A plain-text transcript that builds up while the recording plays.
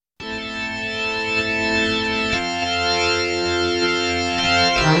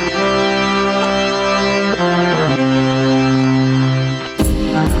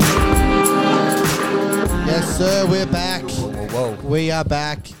We are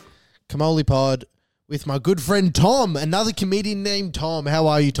back, Kamoli Pod, with my good friend Tom, another comedian named Tom. How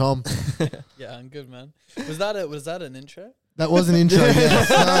are you, Tom? Yeah, I'm good, man. Was that an intro? That was an intro, yes.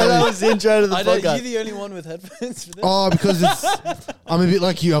 No. That was the intro to the podcast. You're the only one with headphones for this? Oh, because I'm a bit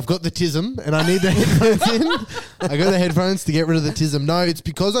like you. I've got the tism and I need the headphones in. I got the headphones to get rid of the tism. No, it's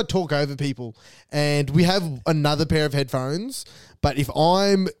because I talk over people and we have another pair of headphones. But if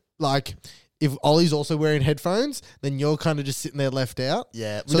Ollie's also wearing headphones, then you're kind of just sitting there left out.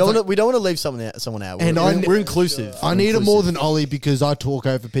 Yeah, So we don't want to leave someone out. And We're inclusive. I need it more than Ollie because I talk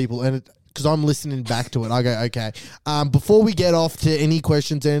over people and because I'm listening back to it. I go, okay. Before we get off to any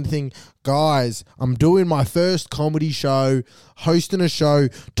questions or anything, guys, I'm doing my first comedy show, hosting a show.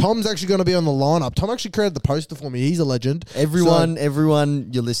 Tom's actually going to be on the lineup. Tom actually created the poster for me. He's a legend. Everyone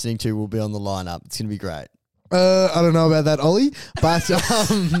you're listening to will be on the lineup. It's going to be great. I don't know about that, Ollie,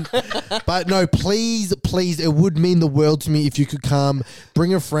 but no, please, it would mean the world to me if you could come.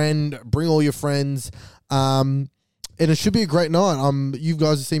 Bring a friend, bring all your friends, and it should be a great night. You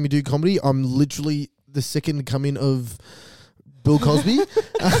guys have seen me do comedy. I'm literally the second coming of Bill Cosby,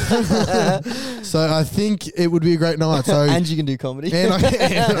 so I think it would be a great night. So and you can do comedy.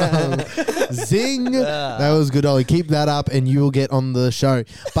 Zing! That was good, Ollie. Keep that up and you will get on the show.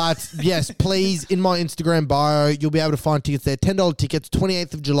 But yes, please, in my Instagram bio, you'll be able to find tickets there. $10 tickets,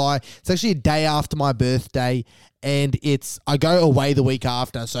 28th of July. It's actually a day after my birthday. And I go away the week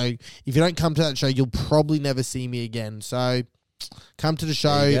after. So if you don't come to that show, you'll probably never see me again. So come to the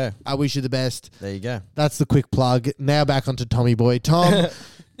show. I wish you the best. There you go. That's the quick plug. Now back onto Tommy Boy. Tom,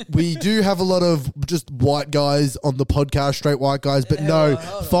 we do have a lot of just white guys on the podcast, straight white guys, but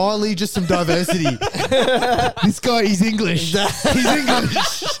finally just some diversity. This guy, he's English. He's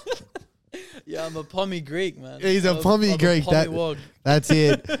English. Yeah, I'm a pommy Greek, man. He's a pommy Greek. That's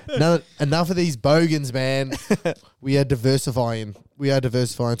it. Enough of these bogans, man. We are diversifying.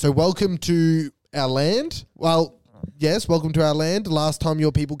 So welcome to our land. Well, yes, welcome to our land. Last time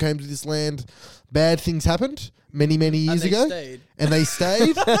your people came to this land, bad things happened many years ago. And they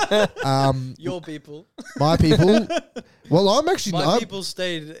stayed. Your people. My people. Well, My people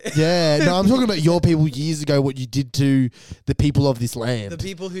stayed. Yeah, no, I'm talking about your people years ago, what you did to the people of this land. The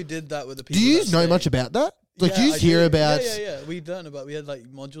people who did that were the people. Do you know much about that? Like, do you hear about? Yeah. We learned about. We had like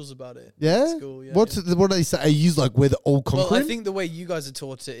modules about it. Yeah. In school. Yeah. What do they say? Are you like where they're all conquering? Well, I think the way you guys are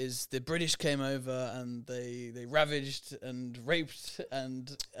taught it is the British came over and they ravaged and raped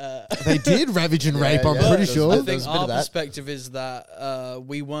and. They did ravage and rape. I'm pretty sure. I think our perspective is that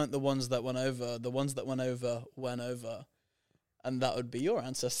we weren't the ones that went over. The ones that went over went over. And that would be your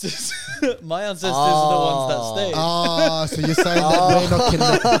ancestors. My ancestors are the ones that stayed. So you're saying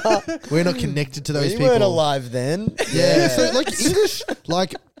that we're not connected to those people. We weren't alive then. Yeah. So like English,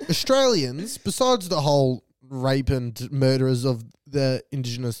 like Australians, besides the whole rape and murderers of the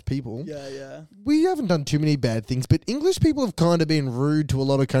indigenous people. Yeah. We haven't done too many bad things, but English people have kind of been rude to a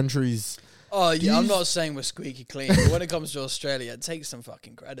lot of countries. Oh, yeah, I'm not saying we're squeaky clean, but when it comes to Australia, take some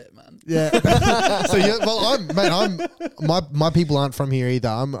fucking credit, man. Yeah. So yeah, well, my people aren't from here either.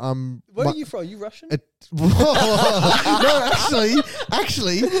 Where are you from? Are you Russian? No,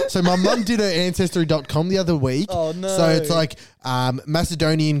 actually. So my mum did her Ancestry.com the other week. Oh no. So it's like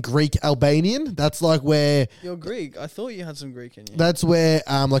Macedonian, Greek, Albanian. That's like where you're Greek. I thought you had some Greek in you. That's where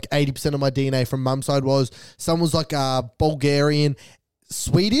like 80% of my DNA from mum's side was. Some was like Bulgarian.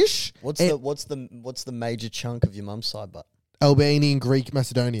 Swedish. What's the major chunk of your mum's side? But Albanian, Greek,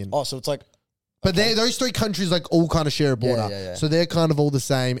 Macedonian. Oh, so it's like, but those three countries like all kind of share a border. Yeah. So they're kind of all the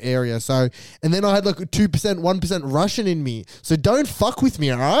same area. So, and then I had like 2%, 1% Russision in me. So don't fuck with me,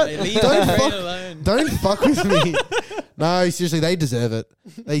 all right? Don't fuck with me. No, seriously, they deserve it.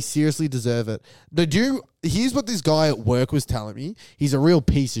 They seriously deserve it. Here's what this guy at work was telling me. He's a real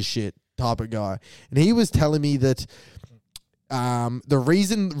piece of shit type of guy, and he was telling me that. The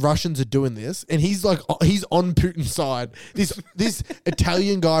reason Russians are doing this, and he's on Putin's side. This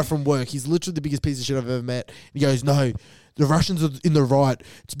Italian guy from work, he's literally the biggest piece of shit I've ever met. He goes, no, the Russians are in the right.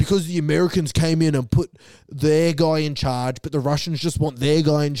 It's because the Americans came in and put their guy in charge, but the Russians just want their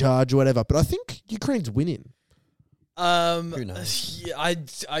guy in charge or whatever. But I think Ukraine's winning. Who knows? Yeah,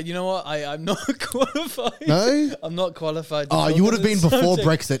 you know what? I'm not qualified. No? I'm not qualified. You would have been before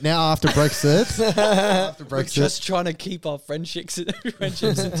Brexit. Now after Brexit. We're just trying to keep our friendships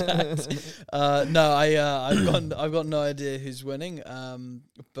intact. No, I've got no idea who's winning.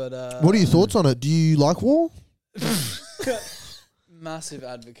 But what are your thoughts on it? Do you like war? Massive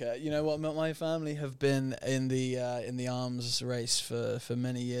advocate. You know what? My family have been in the arms race for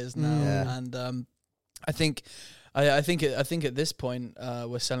many years now, and I think I think at this point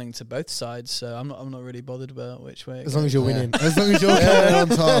we're selling to both sides, so I'm not really bothered about which way. As long as you're winning, as long as you're coming on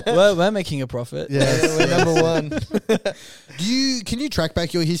top. We're making a profit. Yes, we're number one. Can you track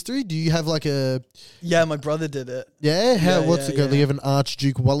back your history? Do you have like a? Yeah, my brother did it. Yeah, what's it go? Yeah. Do you have an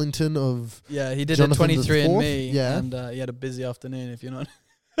Archduke Wellington of? Yeah, he did Jonathan a 23andMe. Yeah, and he had a busy afternoon. If you're not.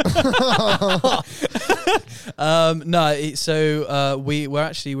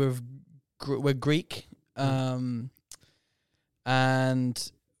 We're Greek.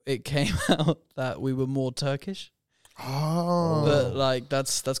 And it came out that we were more Turkish. Oh, but like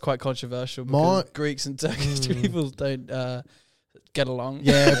that's quite controversial because Greeks and Turkish people don't get along.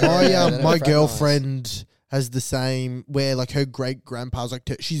 Yeah, my girlfriend has the same, where like her great grandpa's like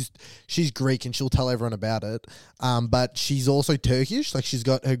she's Greek and she'll tell everyone about it. But she's also Turkish. Like she's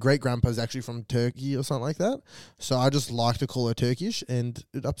got her great grandpa's actually from Turkey or something like that. So I just like to call her Turkish, and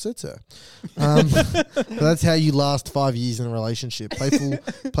it upsets her. But that's how you last 5 years in a relationship.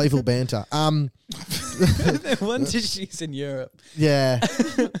 Playful banter. Once she's in Europe. Yeah,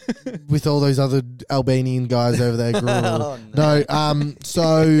 with all those other Albanian guys over there.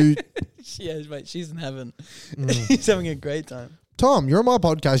 So. Yeah, mate, she's in heaven. He's having a great time. Tom, you're on my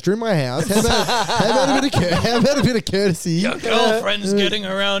podcast. You're in my house. How about a bit of courtesy? Your girlfriend's getting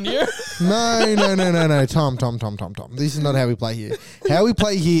around you. No. Tom. This is not how we play here. How we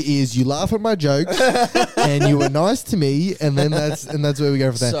play here is you laugh at my jokes and you were nice to me, and then that's where we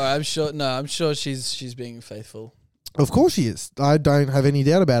go from there. Sorry, I'm sure she's being faithful. Of course she is. I don't have any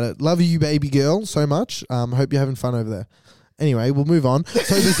doubt about it. Love you, baby girl, so much. Hope you're having fun over there. Anyway, we'll move on.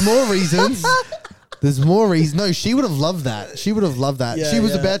 So there's more reasons. No, she would have loved that. Yeah, she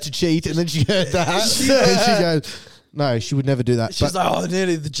was about to cheat, and then she heard that. And she goes, no, she would never do that. She's like, oh,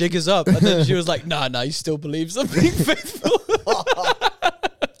 nearly the jig is up. And then she was like, nah, you still believe I'm being faithful.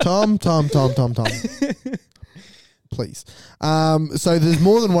 Tom. Please. So there's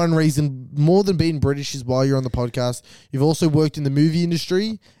more than one reason. More than being British is why you're on the podcast. You've also worked in the movie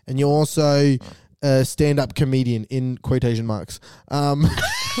industry, and you're also a stand-up comedian in quotation marks.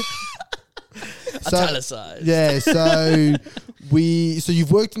 Italicized. Yeah, so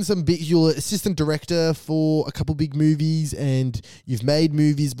you've worked in some big. You're assistant director for a couple big movies, and you've made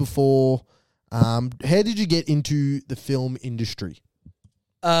movies before. How did you get into the film industry?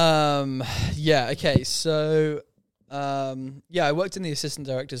 Yeah. Okay. So, I worked in the assistant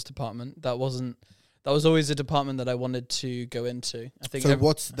director's department. That was always a department that I wanted to go into. I think. So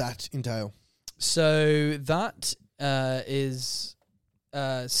what's that entail? So that is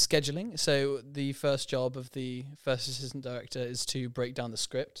scheduling. So the first job of the first assistant director is to break down the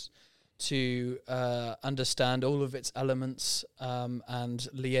script, to understand all of its elements, and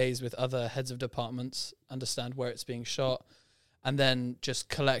liaise with other heads of departments, understand where it's being shot, and then just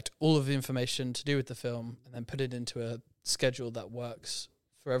collect all of the information to do with the film, and then put it into a schedule that works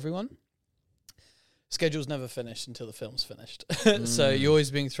for everyone. Schedule's never finished until the film's finished. So you're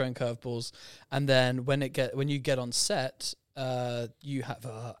always being thrown curveballs. And then when you get on set, you have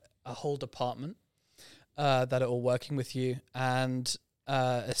a whole department that are all working with you. And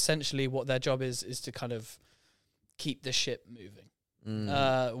essentially what their job is to kind of keep the ship moving.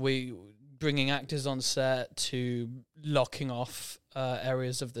 We bringing actors on set to locking off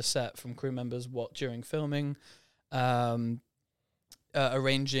areas of the set from crew members during filming,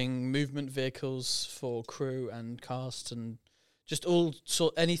 arranging movement vehicles for crew and cast, and just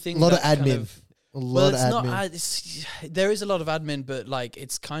anything. A lot of admin. There is a lot of admin, but like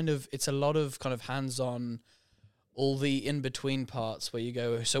it's a lot of kind of hands-on, all the in-between parts where you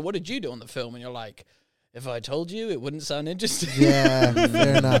go, so what did you do on the film? And you're like, if I told you, it wouldn't sound interesting. Yeah,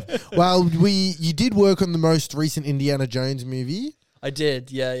 fair enough. Well, you did work on the most recent Indiana Jones movie. I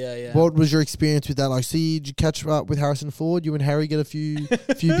did, yeah. What was your experience with that? Like, did you catch up with Harrison Ford? You and Harry get a few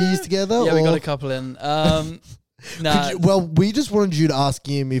beers together? Yeah, we got a couple in. Well, we just wanted you to ask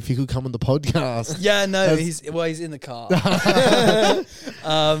him if he could come on the podcast. Yeah, no, he's in the car.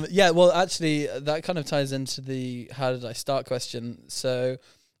 Well, actually, that kind of ties into the how did I start question. So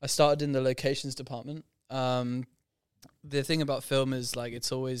I started in the locations department. The thing about film is like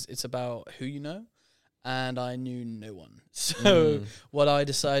it's about who you know. And I knew no one. So what I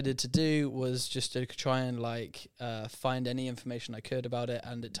decided to do was just to try and find any information I could about it.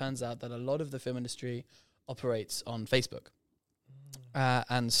 And it turns out that a lot of the film industry operates on Facebook.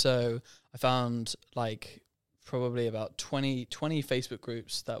 And so I found probably about 20 Facebook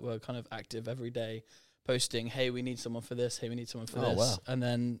groups that were kind of active every day, posting, hey, we need someone for this. Hey, we need someone for this. Wow. And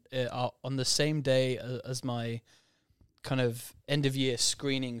then on the same day as my kind of end of year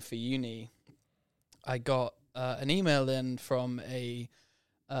screening for uni, I got an email in from a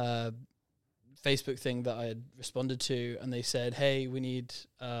Facebook thing that I had responded to, and they said, "Hey, we need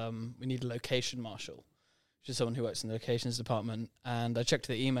a location marshal, which is someone who works in the locations department." And I checked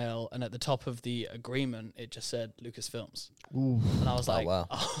the email, and at the top of the agreement, it just said Lucasfilms. Ooh. And I was like, wow.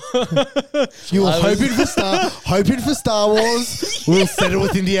 You were hoping for Star Wars. We'll settle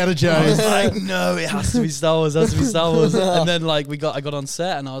with Indiana I Jones. was like, no, it has to be Star Wars. It has to be Star Wars. And then I got on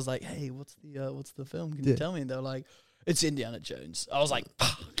set, and I was like, hey, what's the film? Can you tell me? And they were like, it's Indiana Jones. I was like,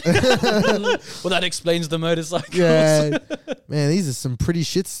 well, that explains the motorcycles. Yeah, man, these are some pretty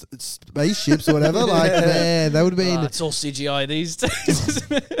shit spaceships or whatever. Like, man, that would have been. It's all CGI these days.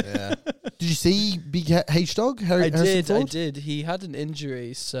 Yeah. Did you see Big H Dog? I did. He had an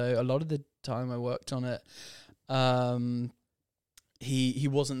injury, so a lot of the time I worked on it, he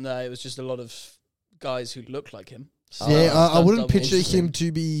wasn't there. It was just a lot of guys who looked like him. So Yeah, I wouldn't picture him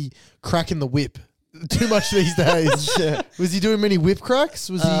to be cracking the whip too much these days. Was he doing many whip cracks?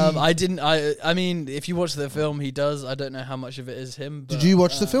 Was he? I mean, if you watch the film, he does. I don't know how much of it is him. But, Did you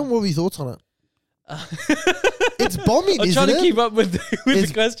watch the film? What were your thoughts on it? It's bombing, I'm isn't trying it? to keep up with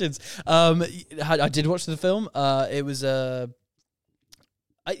the questions. I did watch the film. It was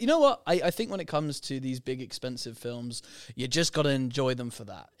you know what? I think when it comes to these big expensive films, you just got to enjoy them for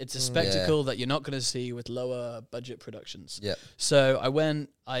that. It's a spectacle that you're not going to see with lower budget productions. Yeah. So I went.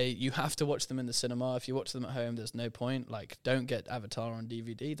 You have to watch them in the cinema. If you watch them at home, there's no point. Like, don't get Avatar on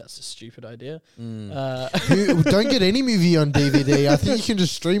DVD. That's a stupid idea. Don't get any movie on DVD. I think you can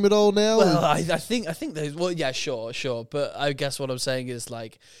just stream it all now. Well, I think there's. Well, yeah, sure. But I guess what I'm saying is,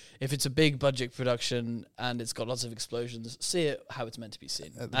 like, if it's a big budget production and it's got lots of explosions, see it how it's meant to be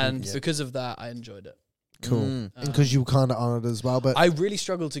seen. And because of that, I enjoyed it. Cool. And because you were kind of on it as well. But I really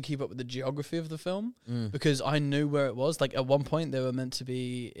struggled to keep up with the geography of the film because I knew where it was. Like, at one point, they were meant to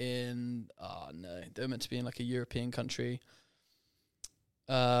be in... they were meant to be in, like, a European country.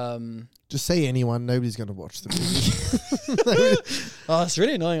 Just say anyone. Nobody's going to watch the movie. It's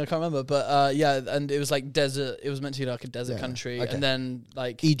really annoying. I can't remember. But, and it was, like, desert. It was meant to be, like, a desert country. Okay. And then,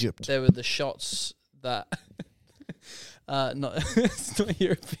 like... Egypt. There were the shots that... it's not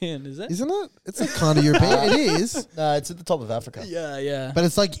European, is it? Isn't it? It's like kind of European. It is. No, it's at the top of Africa. Yeah. But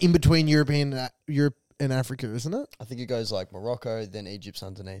it's like in between Europe and Africa, isn't it? I think it goes like Morocco, then Egypt's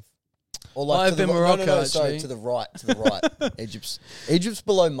underneath. Or like I've been Morocco. No, sorry, to the right. Egypt's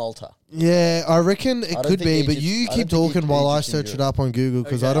below Malta. Yeah, I reckon it could be. But you keep talking while I search it up on Google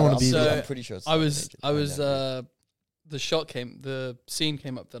because I don't want to be there. I'm pretty sure. The scene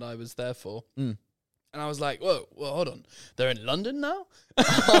came up that I was there for. And I was like, whoa, well, hold on. They're in London now?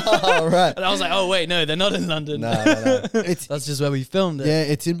 Right. And I was like, oh, wait, no, they're not in London. No. That's just where we filmed it. Yeah,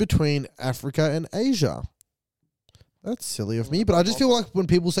 it's in between Africa and Asia. That's silly of me. But I just feel like when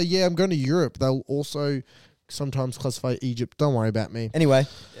people say, yeah, I'm going to Europe, they'll also sometimes classify Egypt. Don't worry about me. Anyway,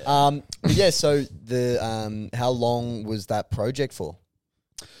 so the how long was that project for?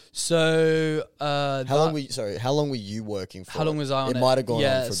 So how long were you working for? How long was I on it? It might have gone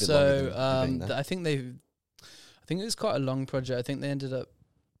on for a bit longer than I think it was quite a long project. I think they ended up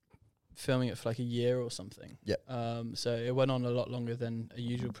filming it for like a year or something. Yeah. So it went on a lot longer than a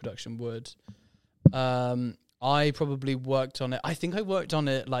usual production would. I probably worked on it. I think I worked on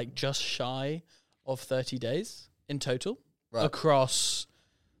it like just shy of 30 days in total across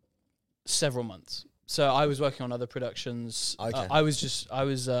several months. So I was working on other productions. Okay. I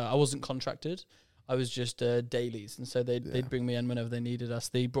wasn't contracted. I was just dailies, and so they'd bring me in whenever they needed us.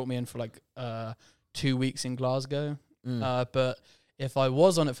 They brought me in for like 2 weeks in Glasgow. But if I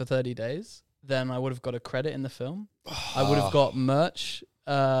was on it for 30 days, then I would have got a credit in the film. I would have got merch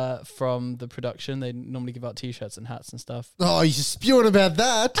from the production. They normally give out T-shirts and hats and stuff. Oh, you're spewing about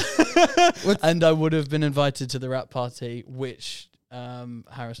that. And I would have been invited to the rap party, which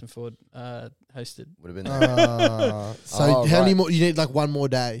Harrison Ford hosted. Would have been there. So how many more? You need like one more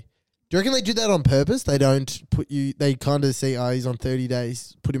day. Do you reckon they do that on purpose? They don't put you. They kind of say, he's on 30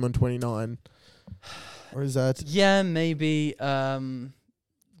 days. Put him on 29. Or is that? Yeah, maybe.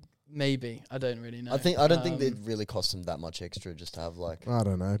 Maybe. I don't really know. I don't think they'd really cost them that much extra just to have like. I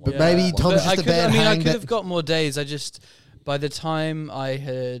don't know, but maybe Tom's just a bad hang. I could have got more days. By the time I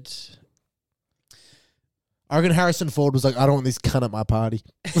had. I reckon Harrison Ford was like, I don't want this cunt at my party.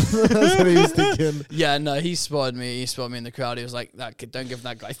 That's what he was thinking. Yeah, no, he spotted me. He spotted me in the crowd. He was like, don't give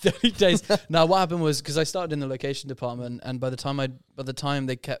that guy 30 days. Now, what happened was, because I started in the location department, and by the time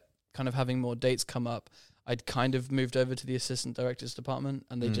they kept kind of having more dates come up, I'd kind of moved over to the assistant director's department,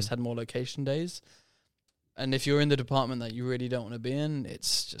 and they just had more location days. And if you're in the department that you really don't want to be in,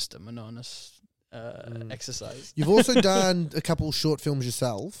 it's just a monotonous exercise. You've also done a couple short films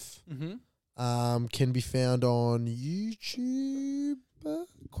yourself. Mm-hmm. Can be found on YouTube.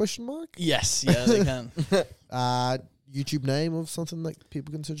 Question mark. Yes, yeah, they can. YouTube name of something that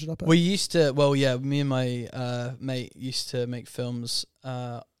people can search it up at? We used to, me and my mate used to make films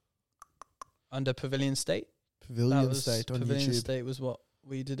under Pavilion State. Pavilion State on Pavilion YouTube. State was what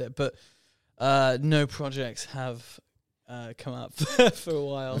we did it, but no projects have come up for a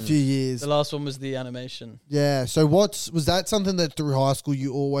while. A few years. The last one was the animation. Yeah. So was that something that through high school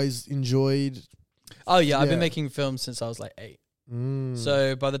you always enjoyed? Oh yeah, I've been making films since I was like 8. Mm.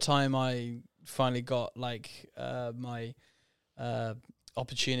 So by the time I finally got like my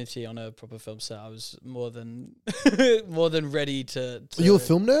opportunity on a proper film set, I was more than ready to. Are you a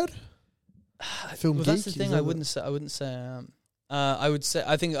film nerd? Film geek? That's the thing. I wouldn't say I am. I would say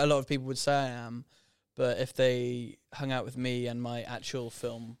I think a lot of people would say I am, but if they hung out with me and my actual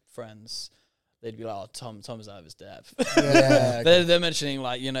film friends, they'd be like, "Oh, Tom's out of his depth." Yeah, they're mentioning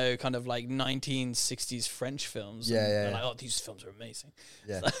like kind of like 1960s French films. Yeah, and yeah. they're like, "Oh, these films are amazing."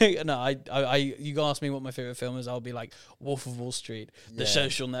 Yeah. Like, no, I you ask me what my favorite film is, I'll be like Wolf of Wall Street, The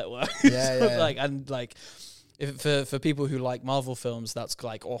Social Network. Yeah. Like and like. If for people who like Marvel films, that's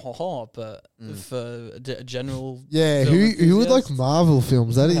like but for a general who would like Marvel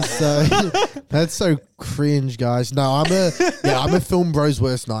films? That is so that's so cringe, guys. No, I'm a film bro's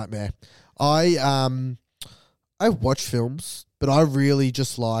worst nightmare. I watch films, but I really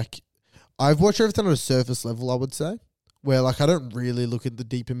just I've watched everything on a surface level, I would say, where like I don't really look at the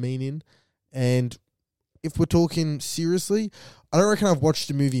deeper meaning. And if we're talking seriously, I don't reckon I've watched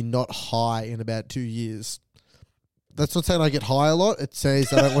a movie not high in about 2 years. That's not saying I get high a lot. It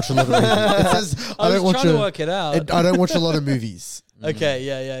says I don't watch a lot of movies. It says I was trying to work it out. I don't watch a lot of movies. Okay,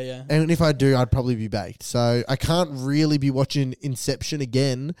 yeah. And if I do, I'd probably be baked. So I can't really be watching Inception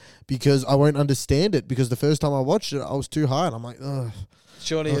again because I won't understand it. Because the first time I watched it, I was too high, and I'm like, ugh.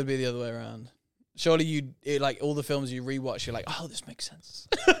 Surely it would be the other way around. Surely like all the films you rewatch, you're like, oh, this makes sense.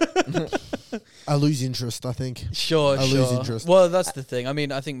 I lose interest, I think. Sure. I lose interest. Well, that's the thing. I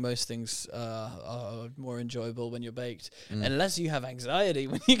mean, I think most things are more enjoyable when you're baked, unless you have anxiety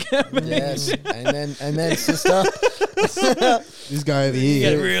when you get baked. Yes, and then sister, This guy over You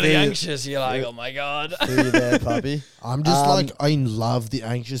here. get really anxious. You're like, oh my god. who you there, puppy? I'm just I love the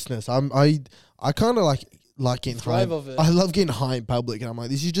anxiousness. I kind of like getting high. Thrive of it. I love getting high in public, and I'm like,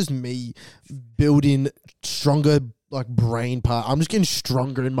 this is just me building stronger like brain part. I'm just getting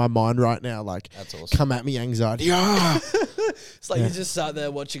stronger in my mind right now. Like, That's awesome. come at me, anxiety. Yeah. It's like you just sat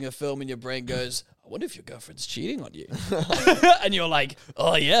there watching a film and your brain goes, I wonder if your girlfriend's cheating on you. And you're like,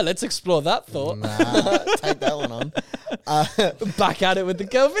 oh yeah, let's explore that thought. Nah, take that one on. Back at it with the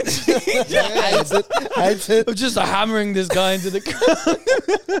girlfriend. Hates it. I'm just hammering this guy into the ground.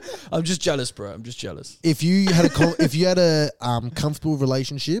 I'm just jealous, bro. I'm just jealous. If you had a comfortable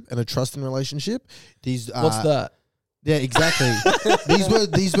relationship and a trusting relationship, these What's that? Yeah, exactly. these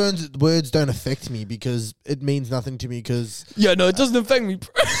words don't affect me because it means nothing to me. Because Yeah, no, it doesn't affect me.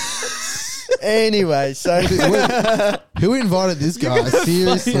 Anyway, so who invited this guy?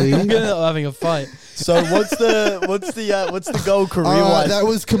 Seriously. I'm gonna end up having a fight. so what's the goal career wise? That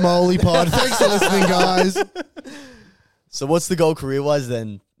was Kamali Pod. Thanks for listening, guys. So what's the goal career wise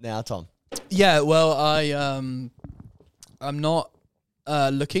then now, Tom? Yeah, well, I'm not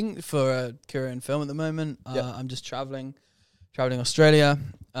looking for a career in film at the moment. I'm just traveling Australia.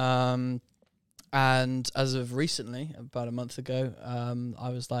 And as of recently, about a month ago, I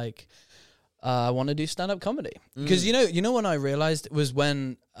was like, I want to do stand-up comedy. Because you know when I realized it was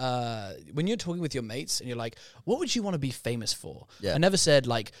when you're talking with your mates and you're like, what would you want to be famous for? Yeah. I never said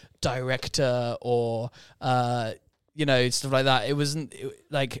like director or stuff like that. It wasn't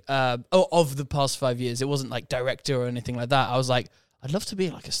of the past 5 years, it wasn't like director or anything like that. I was like, I'd love to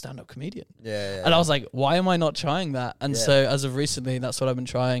be like a stand-up comedian. Yeah. And I was like, why am I not trying that? And so as of recently, that's what I've been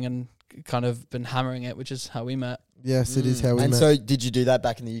trying and kind of been hammering it, which is how we met. Yes, it is how we met. And so did you do that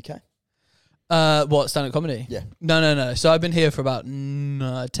back in the UK? What, stand-up comedy? Yeah. No. So I've been here for about 10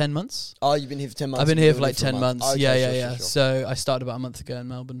 months. Oh, you've been here for 10 months? I've been here for like 10 months. Oh, okay, yeah. Sure. So I started about a month ago in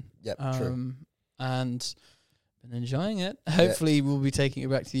Melbourne. Yep, true. And been enjoying it. Hopefully we'll be taking it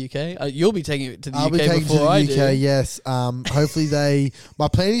back to the UK. You'll be taking it to the UK taking before I do. Yes. Hopefully my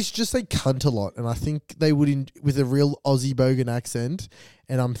plan is just say cunt a lot, and I think they would with a real Aussie bogan accent.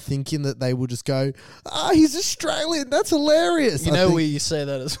 And I'm thinking that they will just go, he's Australian. That's hilarious. We say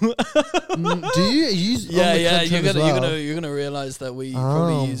that as well. Do you use? Yeah. You're gonna realize that we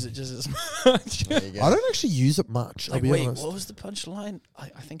probably use it just as much. I don't actually use it much. Like, I'll be honest. What was the punchline? I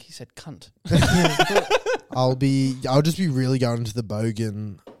think he said cunt. I'll just be really going into the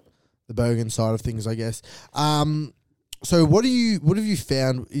bogan side of things, I guess. So what have you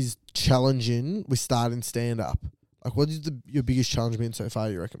found is challenging with starting stand up? Like, what is your biggest challenge been so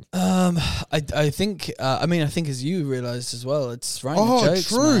far, you reckon? I think I think as you realised as well, it's writing jokes,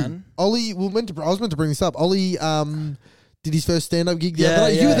 true. man. Ollie, I was meant to bring this up. Ollie did his first stand-up gig the other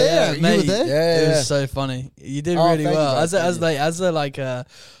night. You were there. Mate, you were there. Yeah, it was so funny. You did really well. As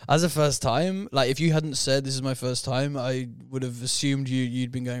a first time, like if you hadn't said this is my first time, I would have assumed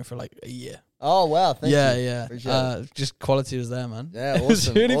you'd been going for like a year. Oh wow! Thank you. Yeah. Just quality was there, man. Yeah,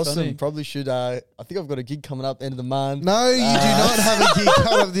 awesome. Really awesome. funny. Probably should. I think I've got a gig coming up end of the month. No, you do not have a gig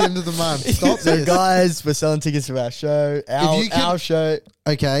coming up the end of the month. Stop So this. guys, we're selling tickets for our show. Our show.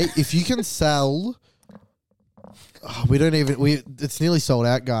 Okay, if you can sell, it's nearly sold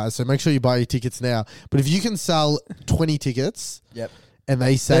out, guys. So make sure you buy your tickets now. But if you can sell 20 tickets, Yep. and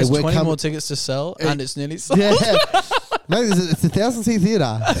they say There's we're 20 coming, more tickets to sell, and it's nearly sold. yeah, no, it's a 1,000-seat theatre.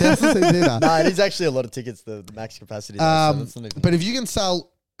 1,000-seat theatre. No, it is actually a lot of tickets. The max capacity. So that's not even But if you can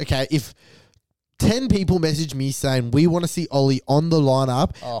sell, okay, if 10 people message me saying we want to see Ollie on the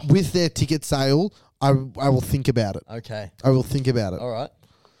lineup with their ticket sale, I will think about it. okay. I will think about it. All right.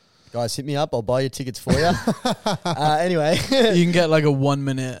 Guys, hit me up. I'll buy your tickets for you. Anyway. You can get like a 1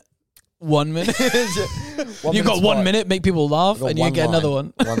 minute. 1 minute. You've got 1 minute, make people laugh, and you get another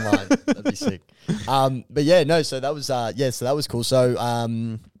one. One line. That'd be sick. But yeah, no, so that was so that was cool. So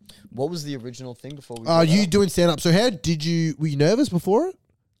what was the original thing before we You doing stand up. So how did you were you nervous before it?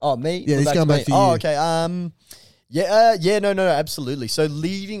 Oh, me? Yeah, he's going back for you. Oh, okay. No, absolutely. So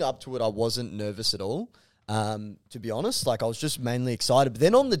leading up to it, I wasn't nervous at all. To be honest, like I was just mainly excited. But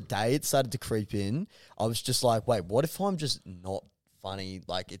then on the day it started to creep in, I was just like, wait, what if I'm just not funny?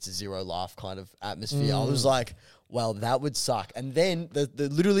 Like it's a zero laugh kind of atmosphere. I was like, well, that would suck. And then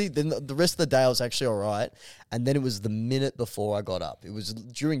the rest of the day I was actually all right. And then it was the minute before I got up. It was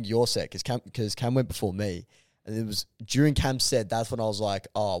during your set because Cam went before me. And it was during Cam's set, that's when I was like,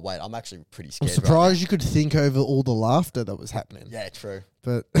 oh, wait, I'm actually pretty scared. I'm surprised you could think over all the laughter that was happening. Yeah, true.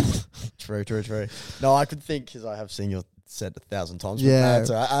 But True. No, I could think because I have seen your set 1,000 times. Yeah.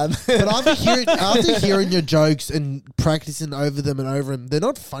 But after hearing your jokes and practicing over them and over them, they're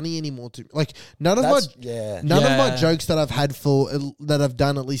not funny anymore. Like none of my jokes that I've had that I've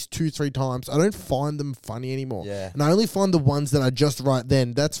done at least 2-3 times, I don't find them funny anymore. Yeah. And I only find the ones that I just write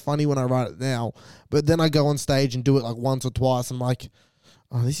then. That's funny when I write it now, but then I go on stage and do it like once or twice. I'm like,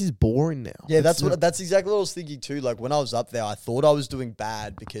 oh, this is boring now. Yeah, that's exactly what I was thinking too. Like when I was up there, I thought I was doing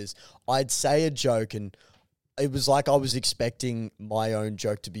bad because I'd say a joke and it was like I was expecting my own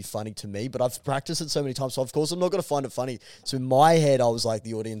joke to be funny to me, but I've practiced it so many times, so of course I'm not going to find it funny. So in my head, I was like,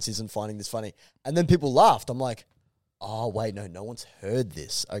 the audience isn't finding this funny. And then people laughed. I'm like, oh, wait, no one's heard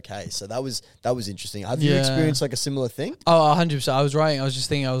this. Okay, so that was interesting. Have you experienced like a similar thing? Oh, 100%. I was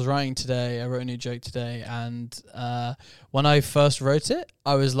writing today. I wrote a new joke today, and when I first wrote it,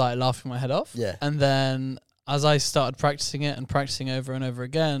 I was like laughing my head off. Yeah. And then as I started practicing it and practicing over and over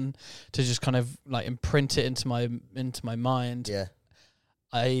again to just kind of like imprint it into my mind,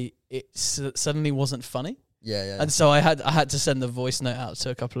 it suddenly wasn't funny. Yeah. And so I had to send the voice note out to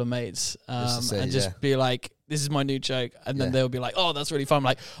a couple of mates be like, this is my new joke. And then they'll be like, oh, that's really fun. I'm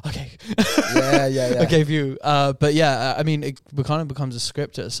like, okay. Yeah. Okay, view. But yeah, I mean, it kind of becomes a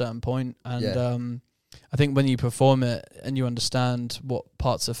script at a certain point. And I think when you perform it and you understand what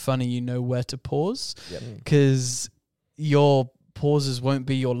parts are funny, you know where to pause. Because your pauses won't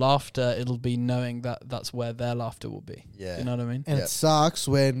be your laughter. It'll be knowing that that's where their laughter will be. Yeah. You know what I mean? And it sucks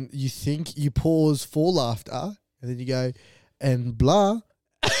when you think you pause for laughter and then you go and blah.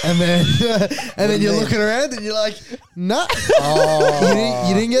 And then you're looking around and you're like, nah.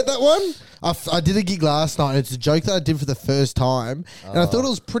 You didn't get that one? I did a gig last night. It's a joke that I did for the first time. And I thought it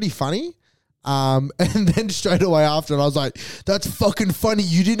was pretty funny. And then straight away after, I was like, that's fucking funny.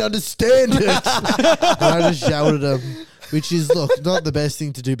 You didn't understand it. And I just shouted at him, which is, look, not the best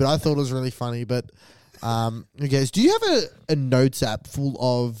thing to do, but I thought it was really funny. But, okay, do you have a notes app full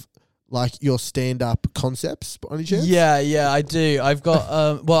of like your stand-up concepts by any chance? Yeah, I do. I've got,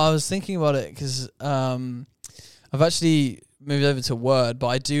 I was thinking about it because I've actually moved over to Word, but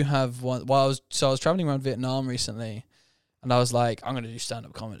I do have one. I was traveling around Vietnam recently and I was like, I'm going to do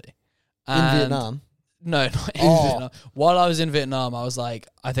stand-up comedy. In Vietnam? No, not in Vietnam. While I was in Vietnam, I was like,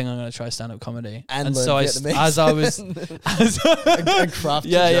 I think I'm going to try stand-up comedy. And so as I was... and craft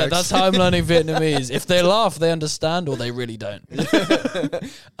yeah, that's how I'm learning Vietnamese. If they laugh, they understand, or they really don't.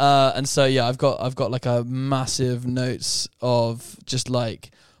 And so, yeah, I've got like a massive notes of just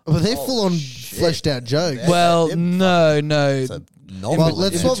like... Well, they're full-on fleshed-out jokes. Well, no. Well,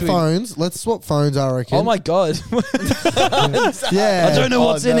 let's swap phones. Let's swap phones, I reckon. Oh my God. Yeah. I don't know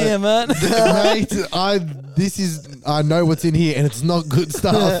what's in here, man. Mate, this is I know what's in here, and it's not good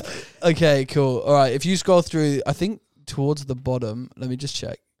stuff. Okay, cool. All right, if you scroll through, I think towards the bottom, let me just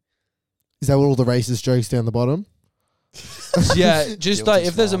check. Is that what all the racist jokes down the bottom? Yeah, just like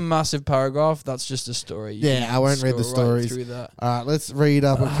if there's a farm. massive paragraph, that's just a story. You Yeah, can I won't read the scroll right stories. through that. All right, let's read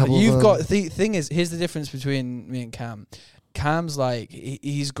up a couple You've of got the thing is, here's the difference between me and Cam. Cam's like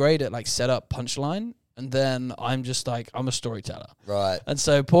he's great at like setup punchline, and then I'm just like I'm a storyteller. Right. And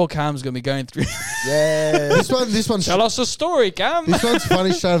so poor Cam's gonna be going through. Yeah. this one. Tell us a story, Cam. This one's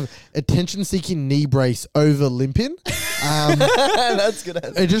funny. Shove attention-seeking knee brace over limping. That's good.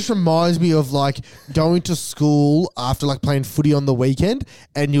 It just reminds me of like going to school after like playing footy on the weekend,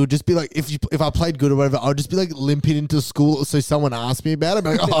 and you would just be like, if I played good or whatever, I'd just be like limping into school. So someone asked me about it,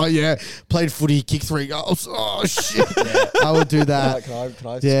 I'd be like, oh yeah, played footy, kicked 3 goals. Oh shit, Yeah. I would do that. Can I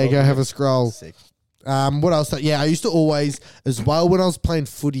Yeah, scroll go have through? a scroll. Sick. What else? Yeah, I used to always, as well, when I was playing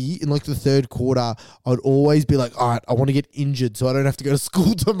footy in like the third quarter, I'd always be like, all right, I want to get injured so I don't have to go to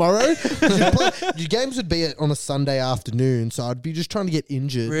school tomorrow. Your games would be on a Sunday afternoon, so I'd be just trying to get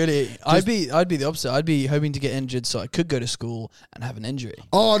injured. Really, I'd be the opposite. I'd be hoping to get injured so I could go to school and have an injury.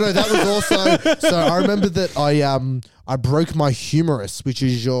 Oh no, that was also. So I remember that I broke my humerus, which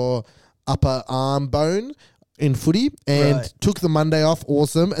is your upper arm bone in footy, and Right. took the Monday off.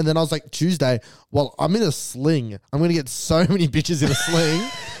 Awesome. And then I was like, Tuesday, well, I'm in a sling. I'm going to get so many bitches in a sling.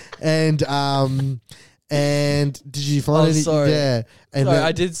 And did you find any? Sorry. Yeah. And Sorry, then,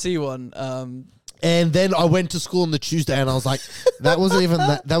 I did see one. and then I went to school on the Tuesday, and I was like, that wasn't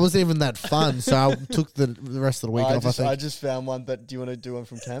even that fun. So I took the rest of the week off. I just found one, but do you want to do one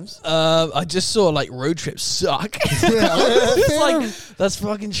from Cam's? I just saw like road trips suck. Yeah, It's like that's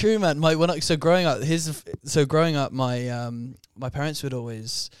fucking true, man. Growing up, my parents would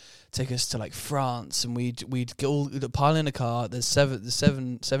always take us to like France, and we'd go all pile in a car. There's seven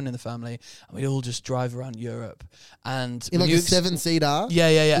in the family, and we'd all just drive around Europe. And in when like you a 7-seater.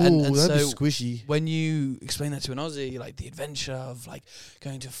 yeah. Ooh, And that'd be so squishy. when you explain that to an Aussie, like the adventure of like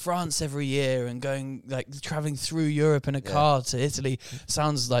going to France every year and going like traveling through Europe in a car to Italy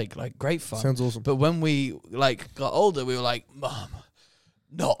sounds like great fun. Sounds awesome. But when we like got older, we were like, Mum,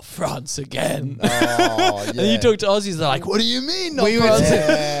 not France again. Oh, yeah. And you talk to Aussies, they're like, what do you mean not We were- France?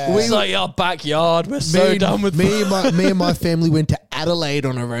 Yeah. It's like our backyard. We're so done with me France. and my family went to Adelaide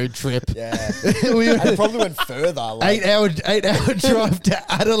on a road trip. Yeah. We And it probably went further. Like, 8-hour drive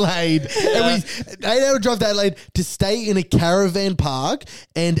to Adelaide. And 8-hour drive to Adelaide to stay in a caravan park.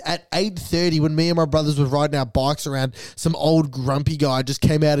 And at 8:30, when me and my brothers were riding our bikes around, some old grumpy guy just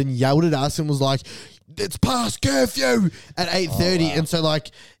came out and yelled at us and was like, "It's past curfew" at 8:30. And so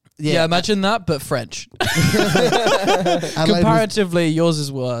like, Yeah, imagine that, but French. Adelaide Comparatively, yours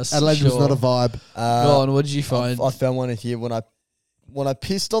is worse. was not a vibe. Go on, what did you find? I found one in here when I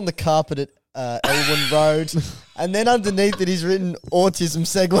pissed on the carpet at Elwyn Road, and then underneath it he's written autism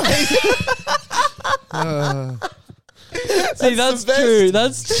segue. See, that's the best. true.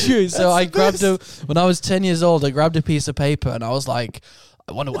 That's true. So I grabbed when I was 10 years old, I grabbed a piece of paper and I was like,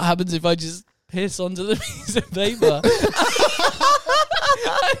 I wonder what happens if I just piss onto the piece of paper.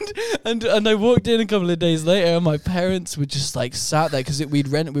 and I walked in a couple of days later, and my parents were just like sat there because we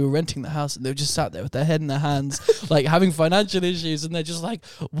were renting the house, and they were just sat there with their head in their hands, like having financial issues, and they're just like,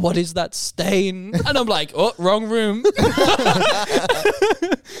 "What is that stain?" And I'm like, "Oh, wrong room."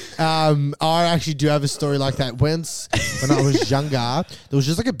 I actually do have a story like that. Once, when I was younger, there was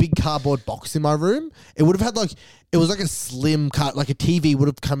just like a big cardboard box in my room. It would have had like, it was like a slim cut, like a TV would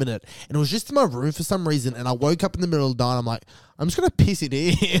have come in it. And it was just in my room for some reason. And I woke up in the middle of the night. I'm like, I'm just going to piss it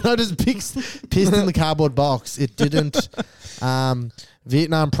in. And I just pissed in the cardboard box. It didn't.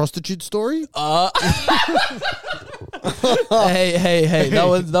 Vietnam prostitute story? Hey,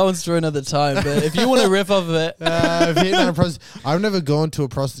 that one's for another time. But if you want to riff off of it, Vietnam prostitute. I've never gone to a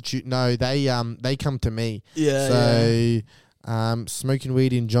prostitute. No, they come to me. Yeah. So, smoking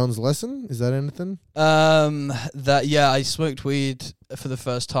weed in John's lesson, is that anything? I smoked weed for the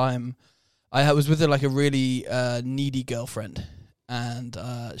first time. I was with a really needy girlfriend, and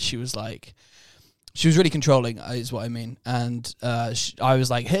she was really controlling, is what I mean. And I was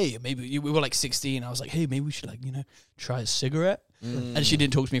like, hey, maybe we were like 16. I was like, hey, maybe we should try a cigarette. And she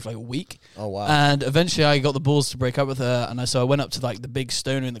didn't talk to me for like a week. Oh, wow. And eventually I got the balls to break up with her. And so I went up to like the big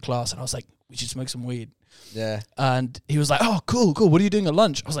stoner in the class, and I was like, we should smoke some weed. Yeah. And he was like, oh, cool. What are you doing at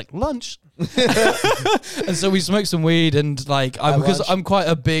lunch? I was like, lunch? And so we smoked some weed, and because lunch? I'm quite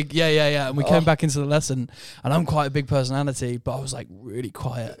a big, and we came back into the lesson, and I'm quite a big personality, but I was like really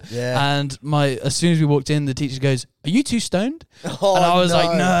quiet. Yeah. And as soon as we walked in, the teacher goes, are you two stoned? Oh, and I was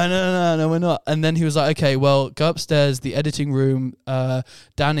like, no. no, we're not. And then he was like, okay, well, go upstairs, the editing room.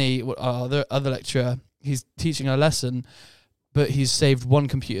 Danny, our other lecturer, he's teaching a lesson, but he's saved one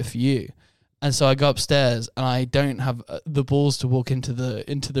computer for you. And so I go upstairs and I don't have the balls to walk into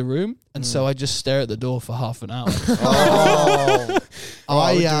the room, and so I just stare at the door for half an hour.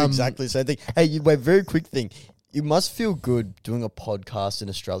 I would do exactly the same thing. Hey, wait, very quick thing. You must feel good doing a podcast in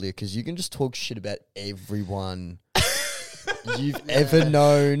Australia because you can just talk shit about everyone you've ever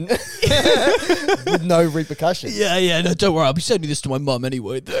known with no repercussions. Yeah, no, don't worry. I'll be sending this to my mum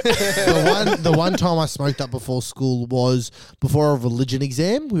anyway. The one time I smoked up before school was before a religion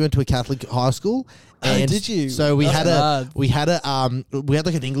exam. We went to a Catholic high school. And did you? So we had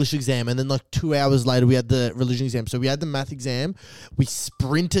like an English exam, and then like 2 hours later we had the religion exam. So we had the math exam. We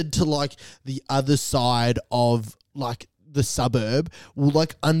sprinted to like the other side of like the suburb. We're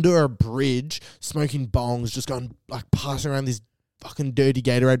like under a bridge, smoking bongs, just going like passing around this fucking dirty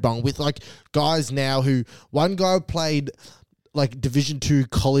Gatorade bong with like guys now who one guy played like Division 2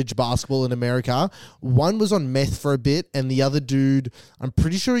 college basketball in America. One was on meth for a bit, and the other dude, I'm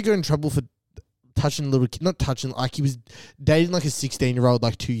pretty sure he got in trouble for touching little kid, not touching, like he was dating like a 16-year-old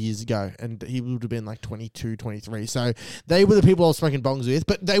like 2 years ago, and he would have been like 22, 23. So they were the people I was smoking bongs with,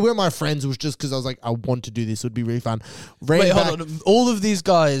 but they weren't my friends. It was just because I was like, I want to do this. It would be really fun. Wait, hold on. All of these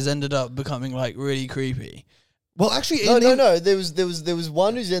guys ended up becoming like really creepy. Well, actually, no. There was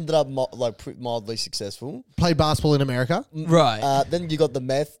one who's ended up mildly successful. Played basketball in America, right? Then you got the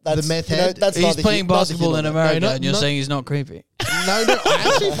meth. The meth head. He's playing basketball in America, and you're saying he's not creepy. No, I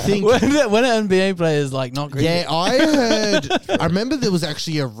actually think when an NBA player is like not creepy. Yeah, I remember there was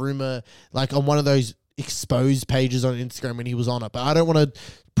actually a rumor like on one of those exposed pages on Instagram when he was on it, but I don't want to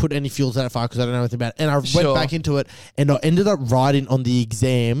put any fuel to that fire because I don't know anything about it. And I went back into it, and I ended up writing on the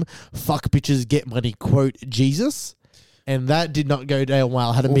exam, "Fuck bitches, get money," quote Jesus, and that did not go down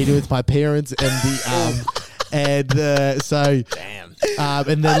well. I had a meeting with my parents and and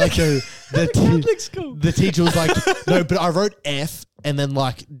then like the teacher was like, no, but I wrote F, and then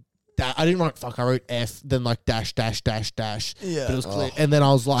like I didn't write fuck, I wrote F, then like dash. Yeah. But it was clear. And then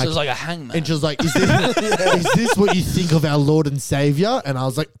I was like, so it was like a hangman. And she was like, is this what you think of our Lord and Savior? And I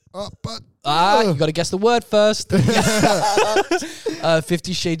was like, oh, but you got to guess the word first.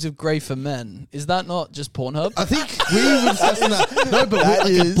 50 Shades of Grey for men. Is that not just Pornhub? I think we were discussing that. No, but like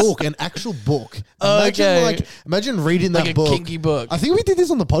a book, an actual book. Imagine reading that book. Like a kinky book. I think we did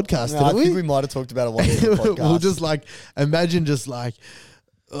this on the podcast, didn't we? I think we might have talked about it once on the podcast. We'll just like, imagine just like,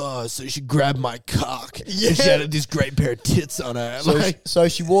 oh, so she grabbed my cock. Yeah. And she had this great pair of tits on her. So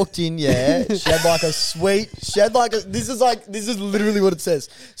she walked in, yeah. She had like a sweet, this is literally what it says.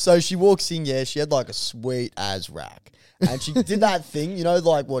 So she walks in, yeah, she had like a sweet ass rack. And she did that thing, you know,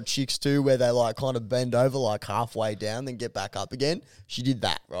 like what chicks do where they like kind of bend over like halfway down, then get back up again. She did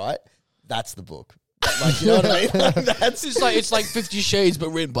that, right? That's the book. Like, you know what I mean? Like, it's like 50 Shades,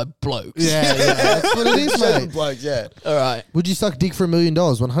 but written by blokes. Yeah. That's what it is, mate. Blokes, yeah. All right. Would you suck dick for $1 million?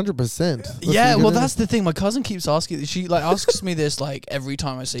 100%. Yeah, well, that's the thing. My cousin keeps asking. She like asks me this like every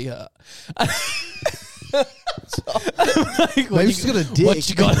time I see her. Like, maybe she's got a dick. What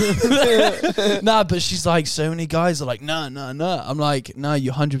you got? Nah, but she's like, so many guys are like, no. I'm like, no,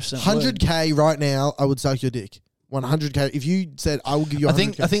 you 100%. 100K right now, I would suck your dick. 100K. If you said I will give you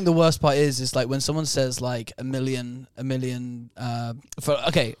 100K. I think the worst part is like when someone says like a million for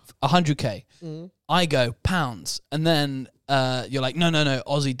 100K. I go pounds, and then you're like no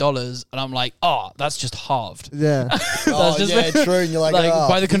Aussie dollars, and I'm like, oh, that's just halved. Yeah. True. And you're like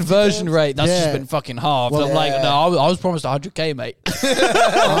by the conversion rate, that's just been fucking halved. Well, I'm like, no, I was promised 100K, mate.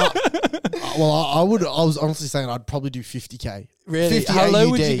 I was honestly saying I'd probably do 50K. Really? 50 How low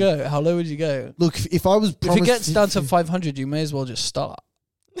AUD. would you go? How low would you go? Look, if I was promised, if it gets down to 500, you may as well just start.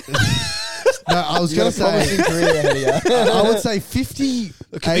 No, I was going to say I would say 50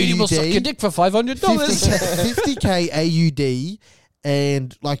 a comedian will suck your dick for $500. 50K AUD,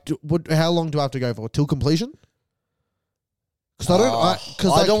 and like, how long do I have to go for till completion? I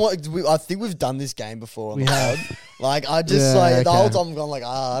think we've done this game before. We have. Like, I just the whole time I'm going like,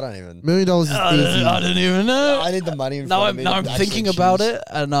 I don't even. $1 million is easy. I don't even know. I need the money in front of me. Now I'm thinking about it,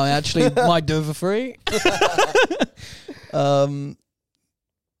 and I actually might do it for free.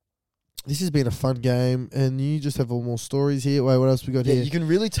 This has been a fun game, and you just have all more stories here. Wait, what else we got here? You can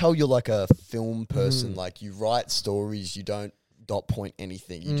really tell you're like a film person. Like, you write stories, you don't dot point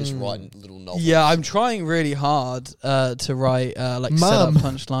anything. You just write little novels. Yeah, I'm trying really hard to write like set up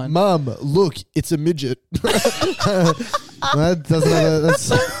punchline. Mum, look, it's a midget. That doesn't have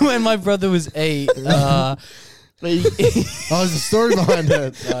that's when my brother was 8. there's a story behind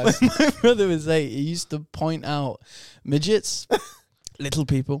it. Nice. When my brother was 8, he used to point out midgets, little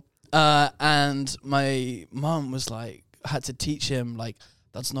people, and my mum was like, had to teach him like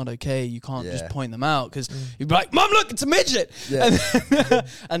that's not okay. You can't just point them out because you'd be like, Mum, look, it's a midget. Yeah.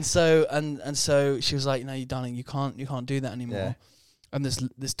 And so she was like, no, you darling, you can't do that anymore. Yeah. And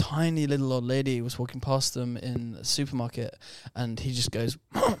this tiny little old lady was walking past them in a supermarket, and he just goes,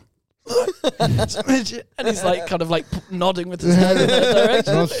 Mom, look, it's a midget. And he's like kind of like nodding with his head in that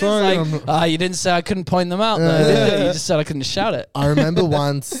direction. I'm sorry, He's like, you didn't say I couldn't point them out though, did you? You just said I couldn't shout it. I remember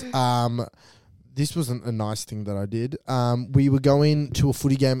once, this wasn't a nice thing that I did. We were going to a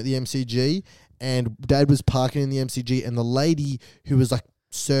footy game at the MCG, and Dad was parking in the MCG, and the lady who was like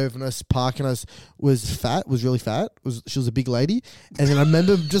serving us, parking us, was really fat. She was a big lady. And then I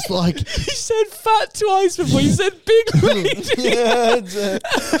remember just like... He said fat twice before you said big lady.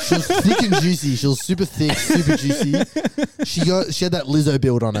 She was thick and juicy. She was super thick, super juicy. She had that Lizzo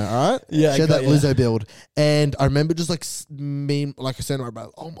build on her, all right? Yeah, she had that Lizzo build. And I remember just like like I said to my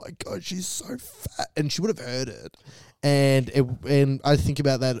brother, oh my God, she's so fat. And she would have heard it. And I think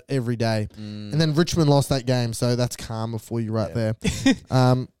about that every day. And then Richmond lost that game, so that's karma for you right there.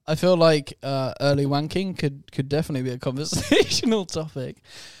 I feel like early wanking could definitely be a conversational topic.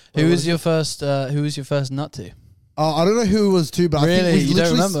 Who was your first nut to? Oh, I don't know who it was to, but really? I think you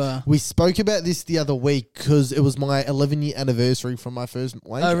don't remember? We spoke about this the other week because it was my 11-year anniversary from my first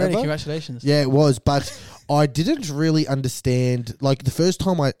wank. Oh, really? Ever. Congratulations. Yeah, it was, but I didn't really understand. Like the first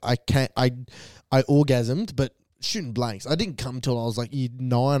time I orgasmed, but shooting blanks. I didn't come till I was like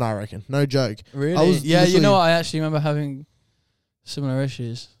 9, I reckon. No joke. Really? Yeah, you know what? I actually remember having similar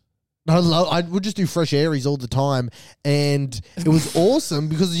issues. I would just do fresh airies all the time, and it was awesome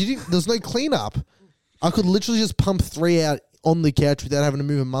because there's no cleanup. I could literally just pump 3 out on the couch without having to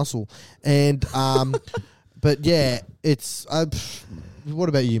move a muscle. And but yeah, it's what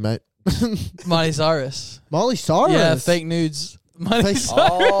about you, mate? Miley Cyrus. Miley Cyrus? Yeah, fake nudes. Miley Cyrus.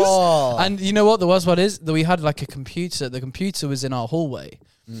 Oh. And you know what the worst part is? That we had like a computer. The computer was in our hallway.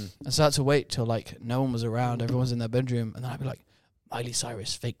 And so I had to wait till like no one was around. Everyone's in their bedroom. And then I'd be like, Miley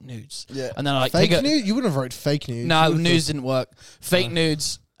Cyrus, fake nudes. Yeah. And then I like fake news? You wouldn't have wrote fake news. No, news didn't work. Fake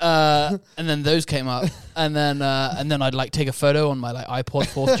nudes. And then those came up, and then I'd like take a photo on my like iPod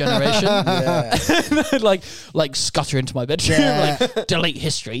 4th generation, and I'd like scutter into my bedroom, like delete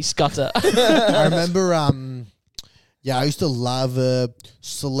history, scutter. I remember, I used to love a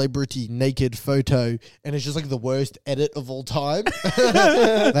celebrity naked photo, and it's just like the worst edit of all time.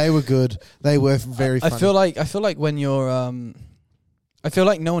 They were good. They were very funny. I feel like when you're I feel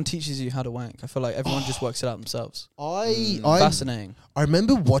like no one teaches you how to wank. I feel like everyone just works it out themselves. Fascinating. I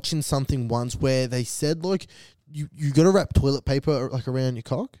remember watching something once where they said like you got to wrap toilet paper like around your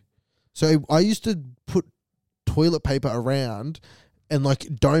cock. So I used to put toilet paper around and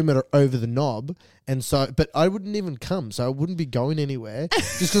like dome it over the knob, and so but I wouldn't even come, so I wouldn't be going anywhere.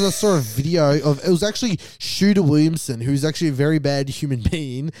 Just because I saw a video of it was actually Shooter Williamson, who's actually a very bad human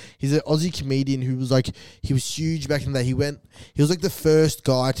being. He's an Aussie comedian who was like he was huge back in the day. He was like the first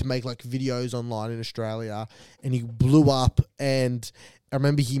guy to make like videos online in Australia, and he blew up. And I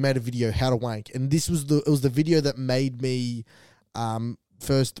remember he made a video how to wank, and it was the video that made me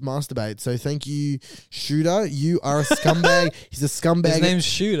first masturbate. So thank you, Shooter. You are a scumbag. He's a scumbag. His name's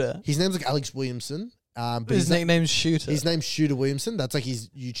Shooter. His name's like Alex Williamson. But his nickname's Shooter. His name's Shooter Williamson. That's like his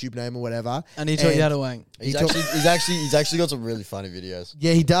YouTube name or whatever. And he taught you how to wank. He's actually got some really funny videos.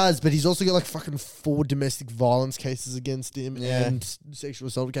 Yeah, he does. But he's also got like fucking 4 domestic violence cases against him and sexual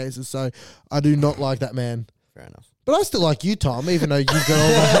assault cases. So I do not like that man. Fair enough. But I still like you, Tom, even though you've got all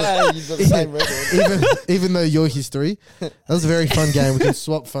that. You've got the same record. even though your history. That was a very fun game. We can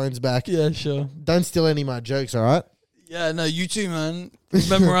swap phones back. Yeah, sure. Don't steal any of my jokes, all right? Yeah, no, you too, man.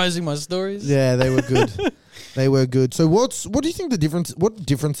 Memorizing my stories. Yeah, they were good. They were good. So what do you think the difference, what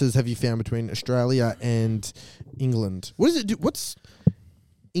differences have you found between Australia and England? What is it? What's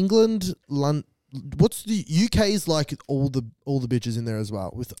England, what's the UK's like all the bitches in there as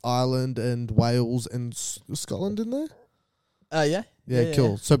well, with Ireland and Wales and Scotland in there? Yeah,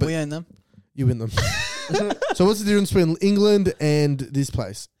 cool. Yeah. So, but we own them. You win them. So what's the difference between England and this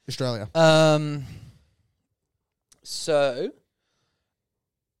place, Australia? So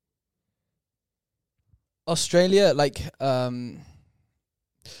Australia, like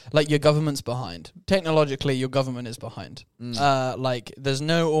your government's behind. Technologically, your government is behind. Like there's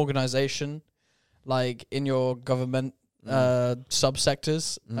no organization like in your government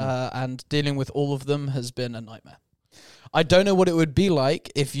subsectors, and dealing with all of them has been a nightmare. I don't know what it would be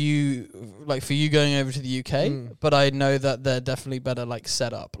like if you, like for you going over to the UK, but I know that they're definitely better like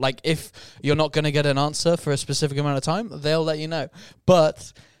set up. Like if you're not going to get an answer for a specific amount of time, they'll let you know.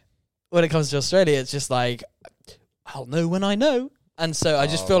 But when it comes to Australia, it's just like, I'll know when I know. And so I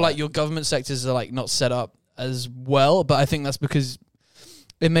just feel like your government sectors are like not set up as well, but I think that's because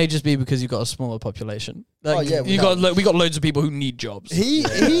It may just be because you've got a smaller population. Like, we got loads of people who need jobs.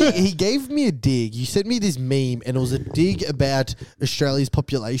 He gave me a dig. You sent me this meme, and it was a dig about Australia's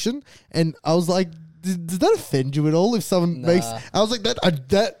population, and I was like, does that offend you at all? If someone makes, I was like,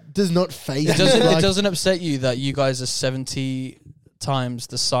 that does not faze me. It doesn't upset you that you guys are 70 times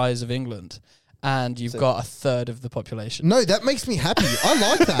the size of England. And you've got a third of the population. No, that makes me happy. I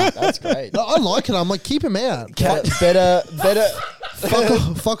like that. That's great. No, I like it. I'm like, keep him out. Better.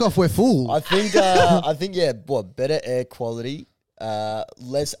 Fuck off. We're full. I think. Better air quality.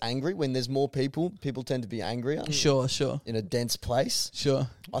 Less angry when there's more people. People tend to be angrier. Sure. In a dense place. Sure.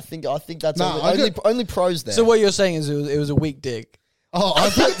 I think that's only pros there. So what you're saying is it was a weak dig. Oh,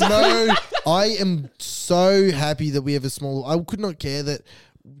 I think no. I am so happy that we have a small. I could not care that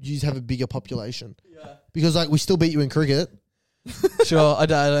you have a bigger population. Yeah. Because like we still beat you in cricket. Sure, I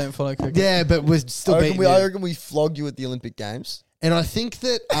don't follow cricket. Yeah, but we're still beating you. I reckon we flog you at the Olympic Games. And I think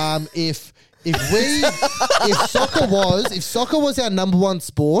that if soccer was our number one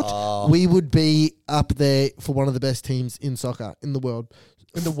sport, we would be up there for one of the best teams in soccer in the world.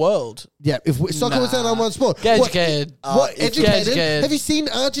 In the world? Yeah, if soccer was our number one sport. Get educated. Educated? Have you seen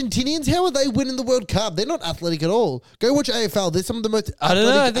Argentinians? How are they winning the World Cup? They're not athletic at all. Go watch AFL. They're some of the most I don't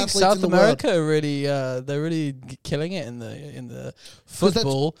know. I think athletes South America are really they're really killing it in the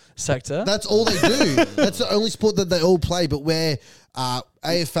football sector. That's all they do. That's the only sport that they all play. But where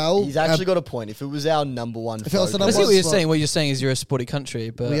AFL, he's actually got a point. If it was our number one, I see what you're saying. What you're saying is you're a sporty country,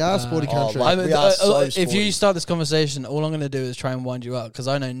 but we are a sporty country. If you start this conversation, all I'm going to do is try and wind you up because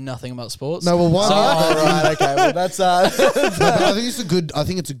I know nothing about sports. No, well, why? Right, okay. Well, that's. I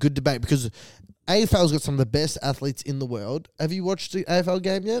think it's a good debate because AFL's got some of the best athletes in the world. Have you watched the AFL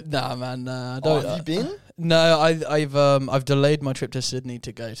game yet? Nah, man. Have you been? No, I've delayed my trip to Sydney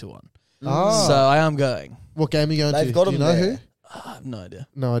to go to one. Oh. So I am going. What game are you going to? They've got Do you know who? I have no idea.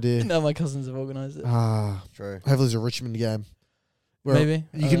 No idea. No, my cousins have organised it. True. Hopefully it's a Richmond game. Maybe.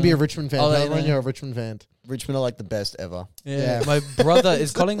 You can be a Richmond fan. When you're a Richmond fan. Richmond are like the best ever. Yeah. My brother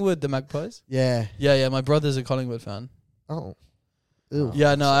is Collingwood the Magpies. Yeah. Yeah. My brother's a Collingwood fan. Oh. Ew.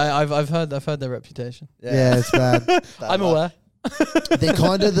 Yeah. No, I've heard their reputation. Yeah, it's bad. I'm aware. They're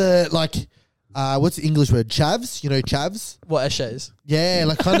kind of the what's the English word? Chavs? You know chavs? What Eshays? Yeah,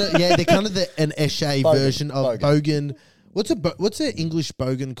 they're kind of an Eshay version of Bogan. What's an English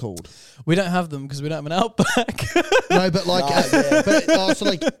bogan called? We don't have them because we don't have an outback. No, but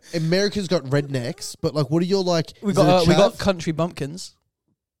America's got rednecks, but like, what are your like? We got country bumpkins.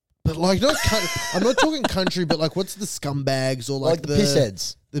 But like, I'm not talking country, but like, what's the scumbags or like the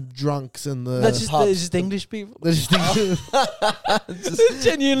pissheads? The drunks and the... That's just English people. That's just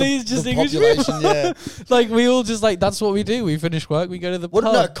genuinely, it's just English people. Yeah. Like, we all just like, that's what we do. We finish work, we go to the pub.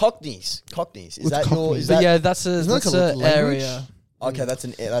 No, Cockneys. Cockneys. That's an area. Okay, that's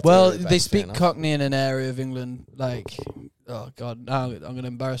they speak Cockney in an area of England. Like, oh God, now I'm going to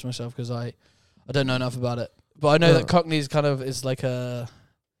embarrass myself because I don't know enough about it. But I know that Cockney is kind of, it's like an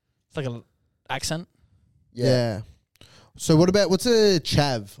accent. Yeah. So what's a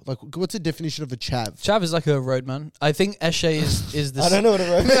chav? Like, what's the definition of a chav? Chav is like a roadman. I think Eshay is the... I don't know what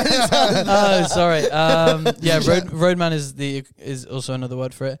a roadman is. Oh, sorry. Roadman is also another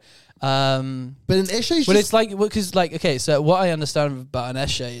word for it. But an Eshay it's like, because like, okay, so what I understand about an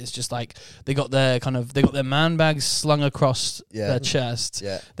Eshay is just like, they got their man bags slung across their chest.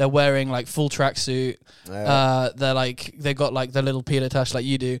 Yeah. They're wearing like full tracksuit. Yeah. They got like their little peel attached like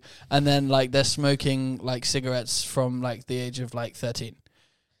you do. And then like they're smoking like cigarettes from like the age of like 13.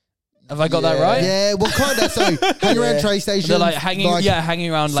 Have I got that right? Yeah, well, kind of. So hang around train stations. They're like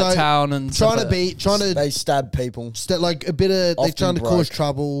hanging around like town and they stab people. Like a bit of they're trying to cause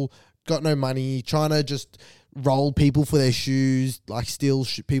trouble. Got no money. Trying to just roll people for their shoes, like steal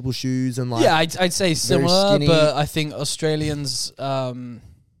people's shoes and like. Yeah, I'd say similar, but I think Australians. I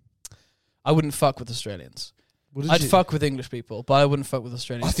wouldn't fuck with Australians. I'd fuck with English people, but I wouldn't fuck with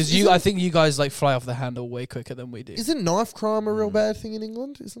Australians because I think you guys like fly off the handle way quicker than we do. Isn't knife crime a real bad thing in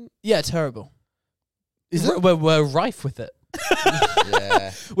England? Yeah, terrible. Is it? We're rife with it.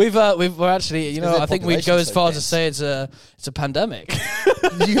 Yeah, we're actually, I think we'd go as far as to say it's a pandemic.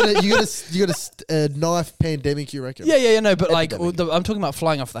 you got a knife pandemic, you reckon? Yeah, no, but epidemic. Like I'm talking about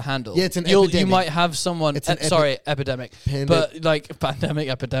flying off the handle. Yeah, it's an epidemic. You might have someone. Epidemic. But like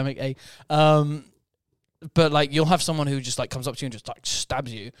pandemic, but like you'll have someone who just like comes up to you and just like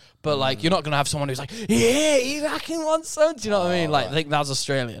stabs you. But like you're not gonna have someone who's like, yeah, you fucking want some. Do you know what I mean? Like I think that's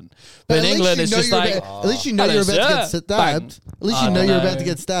Australian. But in England, it's just like at least you know you're about to get stabbed. At least you know you're about to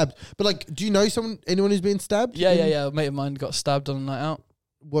get stabbed. But like, do you know anyone who's been stabbed? Yeah. A mate of mine got stabbed on a night out.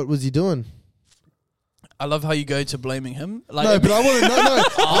 What was he doing? I love how you go to blaming him. Like, No, but I want to know. No,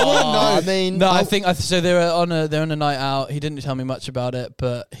 I want to know. I mean, no, I think so. They're on a night out. He didn't tell me much about it,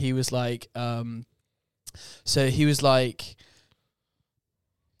 but he was like, so he was like,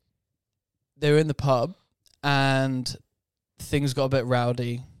 they were in the pub, and things got a bit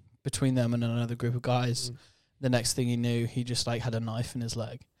rowdy between them and another group of guys. The next thing he knew, he just like had a knife in his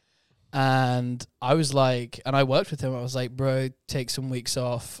leg. And I was like, and I worked with him. I was like, bro, take some weeks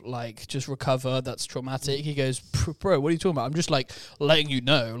off, like just recover. That's traumatic. He goes, bro, what are you talking about? I'm just like letting you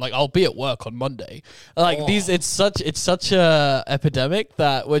know, like I'll be at work on Monday. Like it's such a epidemic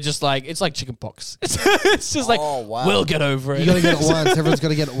that we're just like, it's like chicken pox. It's just like, we'll get over it. You gotta get it once. Everyone's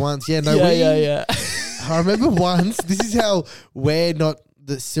gotta get it once. Yeah, no, yeah. I remember once. This is how we're not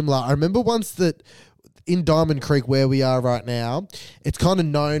similar. I remember once that. In Diamond Creek, where we are right now, it's kind of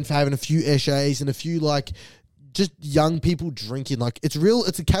known for having a few eshays and a few like just young people drinking. Like it's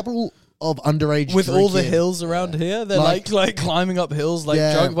a capital of underage with drinking. all the hills around here. They're like climbing up hills, like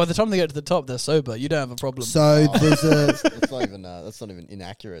drunk. By the time they get to the top, they're sober. You don't have a problem. So there's that's not even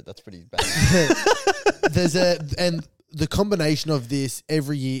inaccurate. That's pretty bad. And the combination of this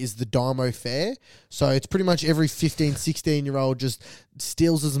every year is the Damo Fair. So it's pretty much every 15, 16-year-old just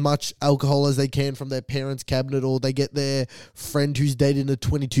steals as much alcohol as they can from their parents' cabinet, or they get their friend who's dating a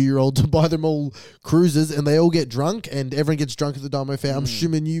 22-year-old to buy them all cruises, and they all get drunk, and everyone gets drunk at the Damo Fair. I'm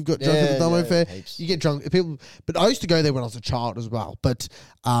assuming you've got drunk at the Damo Fair. Heaps. You get drunk. But I used to go there when I was a child as well. But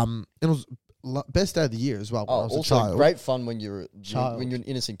it was best day of the year as well when I was a child. Great fun when you're an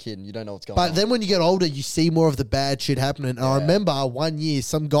innocent kid and you don't know what's going on. But then when you get older, you see more of the bad shit happening. And I remember one year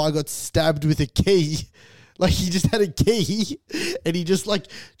some guy got stabbed with a key. Like he just had a key and he just like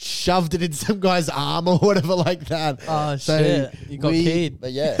shoved it in some guy's arm or whatever like that. Oh, so shit. You got keyed.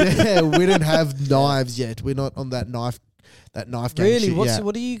 But yeah, we don't have knives yet. We're not on that knife game really? shit.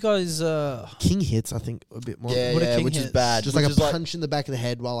 What do you guys? King hits, I think, a bit more. Yeah, what are king which hits? is bad. Just which like is a punch in the back of the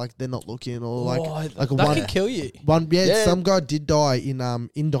head while like they're not looking, or like that one could kill you. Some guy did die in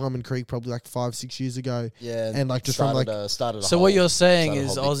Diamond Creek probably like 5-6 years ago. Yeah, and like just started from like started. So what you're saying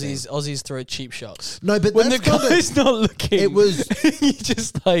is Aussies throw cheap shots. No, but when the guy's not looking, it was you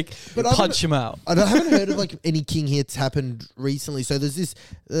just like punch him out. I haven't heard of like any king hits happened recently. So there's this.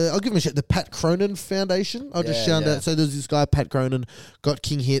 I'll give him a shit. The Pat Cronin Foundation. I just found out. So there's this guy Pat Cronin got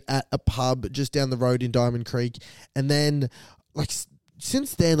king hit at a pub just down the road in Diamond Creek, and then like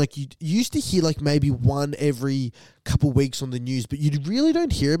since then, like you used to hear like maybe one every couple weeks on the news, but you really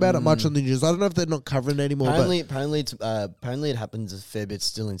don't hear about it much on the news. I don't know if they're not covering it anymore. Apparently it happens a fair bit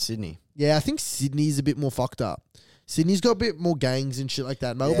still in Sydney. Yeah, I think Sydney's a bit more fucked up. Sydney's got a bit more gangs and shit like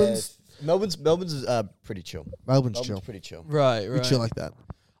that. Melbourne's pretty chill. Melbourne's chill. Pretty chill. Right. We chill like that.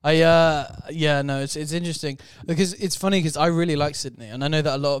 It's interesting because it's funny because I really like Sydney, and I know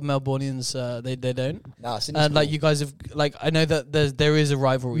that a lot of Melbournians they don't. Nah, Sydney's and like you guys have like I know that there is a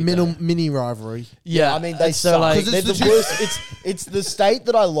rivalry. Mini rivalry. Yeah, I mean they so suck. like They're the worst. It's the state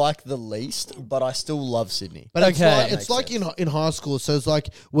that I like the least, but I still love Sydney. But it's like in high school. So it's like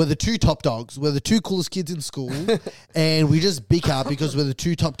we're the two top dogs. We're the two coolest kids in school, and we just bicker because we're the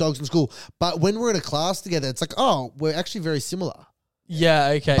two top dogs in school. But when we're in a class together, it's like, oh, we're actually very similar. Yeah,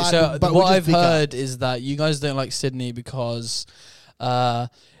 okay. But what I've heard is that you guys don't like Sydney because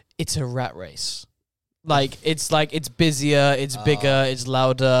it's a rat race. Like it's busier, it's bigger, it's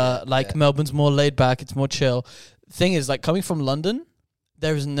louder. Melbourne's more laid back, it's more chill. Thing is, like coming from London,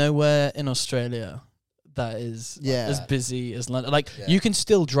 there is nowhere in Australia that is as busy as London. You can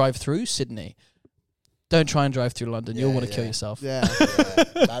still drive through Sydney. Don't try and drive through London. You'll want to kill yourself. Yeah,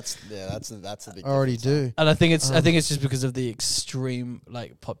 that's a big. I already do, and I think it's just because of the extreme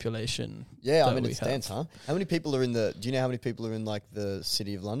population. Yeah, I mean it's dense, huh? How many people are in the? Do you know how many people are in like the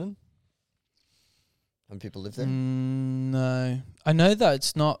city of London? How many people live there? No, I know that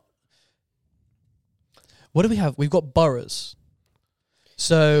it's not. What do we have? We've got boroughs.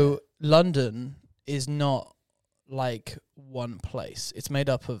 So London is not like one place. It's made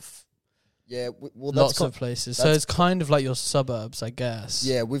up of. Yeah, lots of places. So it's kind of like your suburbs, I guess.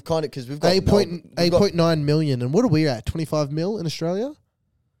 Yeah, we've got 8.9 million, and what are we at? 25 mil in Australia.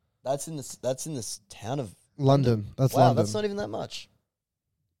 That's in this town of London. That's wow, London. That's not even that much.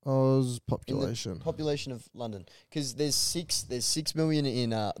 Oz population. Population of London, because there's 6 million in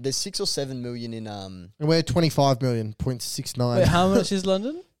there's 6 or 7 million in and we're 25 million, 0.69. Wait, how much is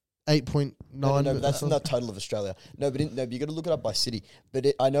London? 8.9. No, that's not total of Australia. No, but you got to look it up by city. But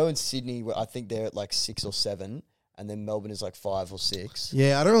I know in Sydney, I think they're at like 6 or 7, and then Melbourne is like 5 or 6.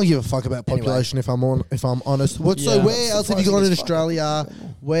 Yeah, I don't really give a fuck about population if I'm honest. So where else have you gone in Australia?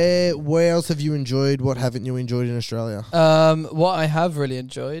 Where else have you enjoyed? What haven't you enjoyed in Australia? What I have really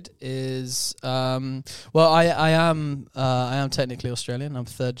enjoyed is I am technically Australian. I'm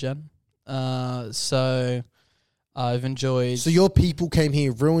 3rd gen. So I've enjoyed. So your people came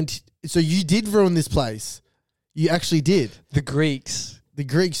here, ruined. So you did ruin this place. You actually did. The Greeks.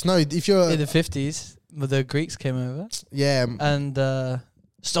 No, if you're in the 50s, the Greeks came over. Yeah, and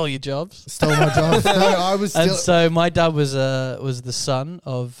stole your jobs. Stole my jobs. No, I was still. And so my dad was the son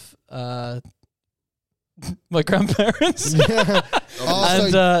of my grandparents. Yeah.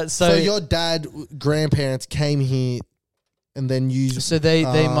 And so your dad, grandparents came here, and then used. So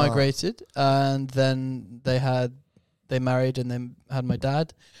they migrated, and then they married, and then had my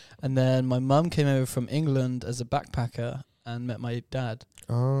dad, and then my mum came over from England as a backpacker and met my dad.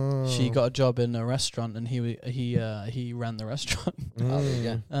 Oh. She got a job in a restaurant, and he ran the restaurant.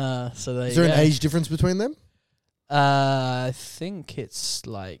 So is there an age difference between them? I think it's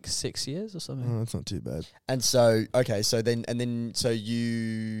like 6 years or something. Oh, that's not too bad. And so so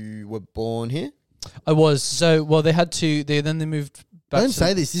you were born here? I was. So they had to. They moved back. Don't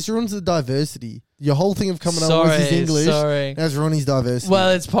say this. This ruins the diversity. Your whole thing of coming up was his English. Sorry. That's Ronnie's diversity.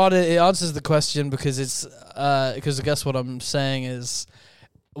 Well, it's part of it. Answers the question because it's because I guess what I'm saying is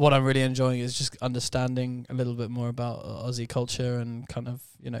what I'm really enjoying is just understanding a little bit more about Aussie culture and kind of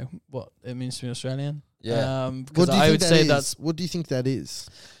what it means to be Australian. Yeah. Because I would say that's. What do you think that is?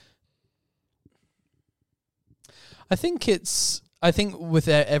 I think with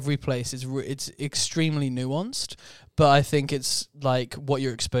every place it's extremely nuanced, but I think it's like what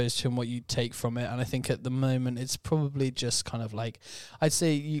you're exposed to and what you take from it. And I think at the moment it's probably just kind of like I'd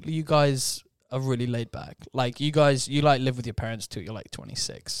say you guys are really laid back. Like you live with your parents till you're like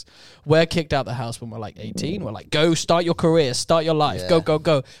 26. We're kicked out the house when we're like 18. We're like, go start your career, start your life,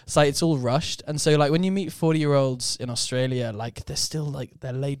 go. It's like it's all rushed. And so like when you meet 40-year-olds in Australia, like they're still like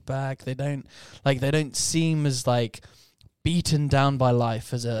they're laid back. They don't seem as like beaten down by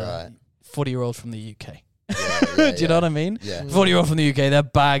life as a 40-year-old from the UK. Do you know what I mean? Yeah. 40-year-old from the UK, their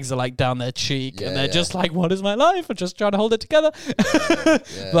bags are like down their cheek and they're just like, what is my life? I'm just trying to hold it together.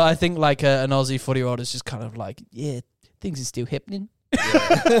 But I think like an Aussie 40-year-old is just kind of like, things are still happening.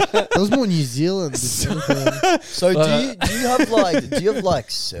 That was more New Zealand. So do you have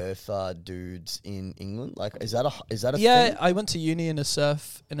like surfer dudes in England? Like is that a thing? I went to uni in a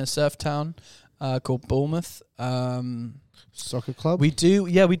surf town called Bournemouth. Soccer club? We do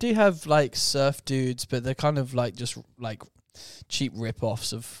have like surf dudes, but they're kind of like just like cheap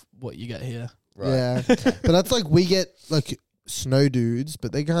rip-offs of what you get here. Right. Yeah. But that's like we get like snow dudes,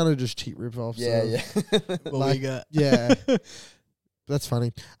 but they kind of just cheap rip-offs. Yeah. What like, we get. Yeah. That's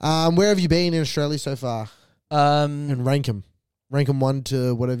funny. Where have you been in Australia so far? And rank them 1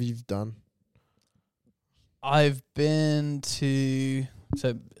 to whatever you've done. I've been to,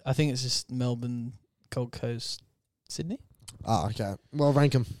 so I think it's just Melbourne, Gold Coast, Sydney. Oh, okay. Well,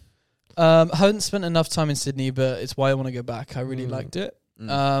 rank them. I haven't spent enough time in Sydney, but it's why I want to go back. I really liked it.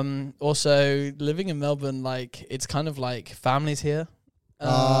 Also, living in Melbourne, like it's kind of like families here.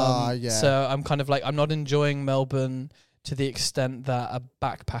 So I'm kind of like I'm not enjoying Melbourne to the extent that a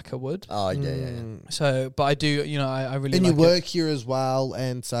backpacker would. Oh yeah. So, but I do, I really. And like you work here as well,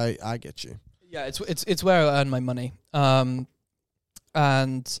 and so I get you. Yeah, it's where I earn my money. And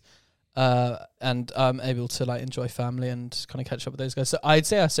I'm able to like enjoy family and kind of catch up with those guys. So I'd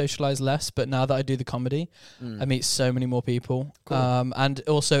say I socialize less, but now that I do the comedy, I meet so many more people. Cool. And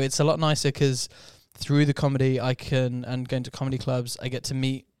also it's a lot nicer because through the comedy and going to comedy clubs, I get to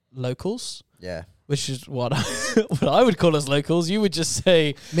meet locals. Yeah. Which is what I would call us locals. You would just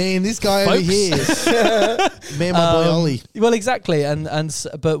say, man, this guy over here, man, my boy Ollie. Well, exactly.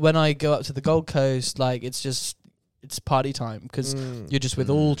 But when I go up to the Gold Coast, like it's party time because you're just with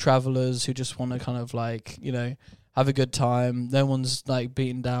all travelers who just want to kind of like, have a good time. No one's like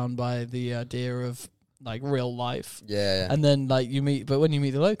beaten down by the idea of like real life. Yeah. And then like but when you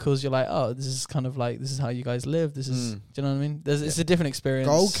meet the locals, you're like, oh, this is kind of like, this is how you guys live. This is, do you know what I mean? It's a different experience.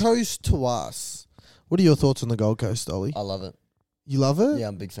 Gold Coast to us. What are your thoughts on the Gold Coast, Ollie? I love it. You love it? Yeah,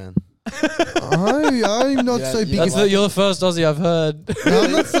 I'm a big fan. I'm not so big. You're the first Aussie I've heard. No,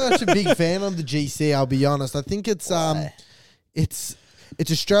 I'm not such a big fan of the GC. I'll be honest. I think it's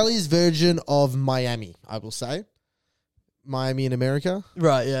Australia's version of Miami. I will say, Miami in America.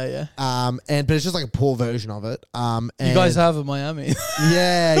 Right. Yeah. But it's just like a poor version of it. And you guys have a Miami.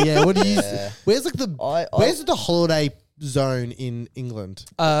 Yeah. What do you? Where's like where's the holiday zone in England?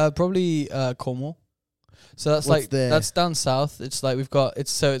 Probably Cornwall. So that's What's like there? that's down south. It's like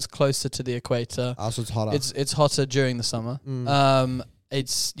it's closer to the equator. So it's hotter. It's hotter during the summer.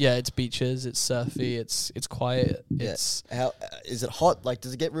 It's beaches. It's surfy. It's quiet. Yeah. It's How is it hot? Like,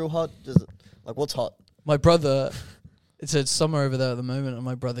 does it get real hot? Does it like what's hot? my brother. It's summer over there at the moment, and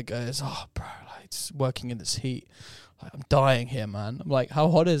my brother goes, "Oh, bro, like it's working in this heat. Like, I'm dying here, man." I'm like, "How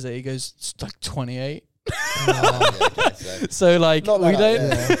hot is it?" He goes, "It's like 28." So like Not we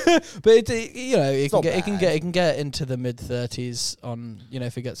that don't, but it can not get into the mid 30s on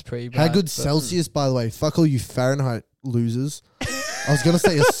if it gets pretty bad. How good but- Celsius, by the way? Fuck all you Fahrenheit losers. I was gonna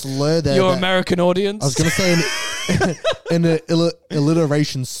say a slur there. Your but American audience. I was gonna say an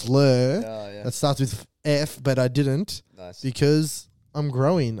alliteration slur that starts with F, but I didn't Nice. because I'm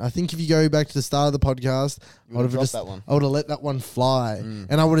growing. I think if you go back to the start of the podcast, You would've dropped that one. I would have let that one fly,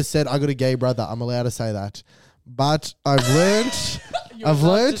 and I would have said, "I got a gay brother." I'm allowed to say that, but I've learned. You're I've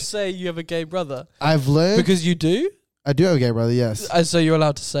allowed learned. to say you have a gay brother I've learned because you do. I do have a gay brother. Yes, So you're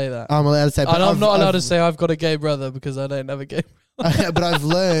allowed to say that. I'm allowed to say. And but I'm not allowed to I've- say I've got a gay brother because I don't have a gay. But I've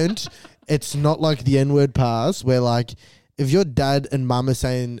learned it's not like the N-word pass where like if your dad and mum are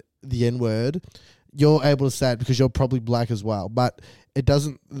saying the N-word, you're able to say it because you're probably black as well. But it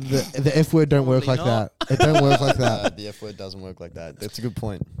doesn't. The F word don't work like Probably not. that. It don't work like that. The F word doesn't work like that. That's a good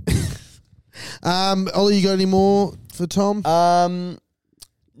point. Ollie, you got any more for Tom?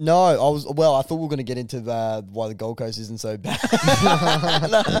 No, I thought we were going to get into why the Gold Coast isn't so bad.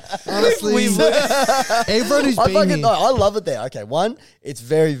 Honestly, everyone who's been here. I love it there. Okay, one, it's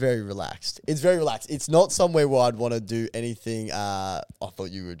very, very relaxed. It's very relaxed. It's not somewhere where I'd want to do anything. I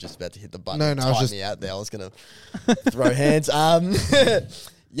thought you were just about to hit the button. No, and I was type just- me out there. I was going to throw hands.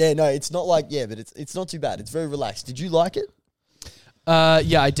 Yeah, no, it's not like but it's not too bad. It's very relaxed. Did you like it?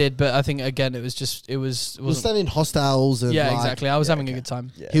 Yeah, I did, but I think again it was We're wasn't. staying in hostels and Yeah, like, exactly. I was having a good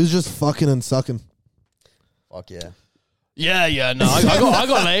time. Yeah. He was just fucking and sucking. Fuck yeah. Yeah. No, I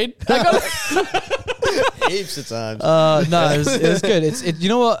got laid. I got laid. Heaps of times. No, it was good. You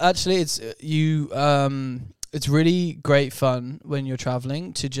know what? Actually, it's really great fun when you're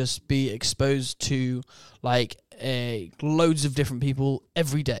traveling to just be exposed to like loads of different people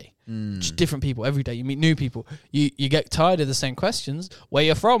every day. Just different people every day. You meet new people. You get tired of the same questions. Where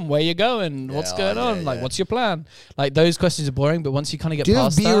you're from? Where you going? What's going on? Like, what's your plan? Like those questions are boring. But once you kind of get Do you have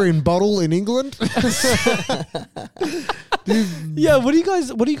past beer that, in bottle in England? yeah. What do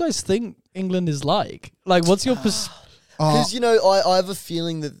you guys think England is like? Like, what's your Because, I have a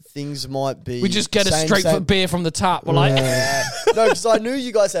feeling that things might be... We just get a straight for beer from the tap. We're like, No, because I knew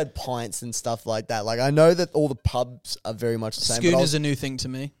you guys had pints and stuff like that. Like, I know that all the pubs are very much the same. schooner's a new thing to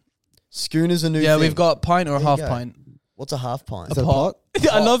me. Schooner's a new Yeah, thing. we've got a pint or a There you half go. pint. What's a half pint? A pot?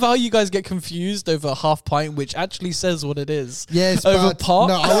 I love how you guys get confused over a half pint, which actually says what it is. Yes, Over but pot?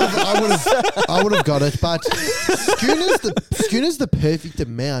 no, I would have got it. But schooner's the perfect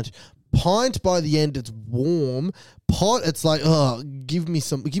amount. Pint by the end, it's warm. Pot, it's like, give me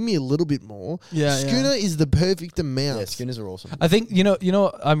a little bit more. Yeah, Schooner is the perfect amount. Yeah, schooners are awesome. I think you know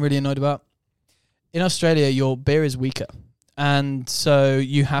what I'm really annoyed about. In Australia, your beer is weaker, and so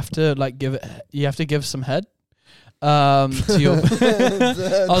you have to give some head. To your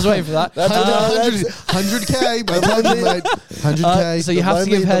I was waiting for that. 100K, my budget, mate. 100K. So you have to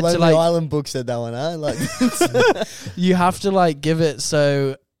give head to Lonely like Island book said that one, huh? Like, you have to like give it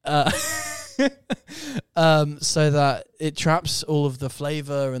so so that it traps all of the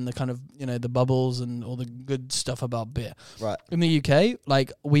flavor and the kind of the bubbles and all the good stuff about beer. right. In the UK,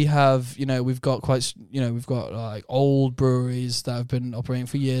 like we have, we've got we've got like old breweries that have been operating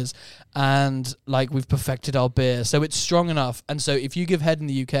for years, and like we've perfected our beer, so it's strong enough. And so if you give head in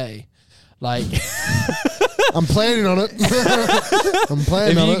the UK, like I'm planning on it. I'm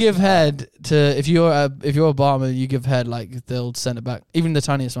planning if on you it. give head to if you're a barman, you give head, like they'll send it back. Even the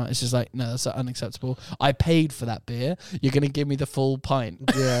tiniest one, it's just like, no, that's unacceptable. I paid for that beer. You're gonna give me the full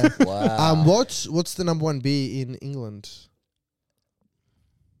pint. Yeah. Wow. What's the number one beer in England?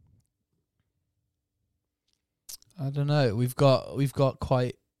 I don't know. We've got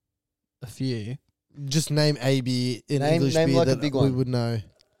quite a few. Just name a beer in Name English like beer a that big we one. would know.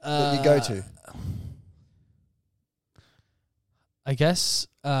 What you go to? I guess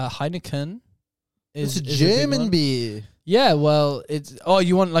Heineken It's a is big German one. beer. Yeah, well, it's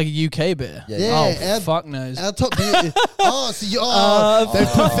you want like a UK beer? Yeah. Oh, fuck knows. Our top beer. They've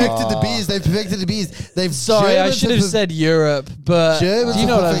perfected the beers. They've perfected the beers. Sorry, I should have said Europe, but Germans you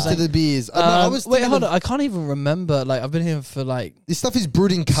know what have I'm perfected saying. the beers. I was Wait, thinking hold of- on. I can't even remember. Like, I've been here for like This stuff is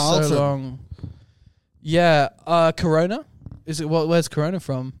brewed in Carlton, so long. Yeah, Corona. Is it? Where's Corona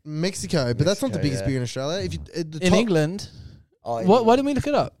from? Mexico, but that's not the Mexico, biggest yeah. beer in Australia. If you, In England. Oh, Why didn't we look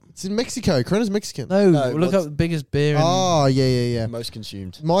it up? It's in Mexico. Corona's Mexican. No, No, look up the biggest beer. Oh, yeah. Most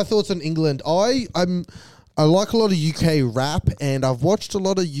consumed. My thoughts on England. I like a lot of UK rap, and I've watched a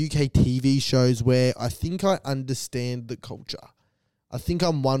lot of UK TV shows where I think I understand the culture. I think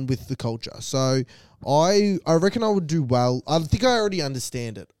I'm one with the culture. So I reckon I would do well. I think I already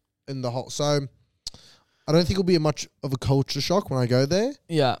understand it in the whole. So I don't think it'll be much of a culture shock when I go there.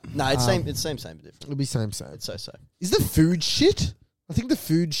 Yeah. No, it's same, but different. It'll be same. It's so. Is the food shit? I think the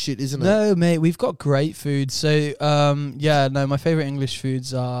food shit, isn't it? No, mate, we've got great food. So, my favorite English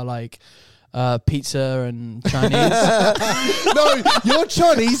foods are like pizza and Chinese. No, your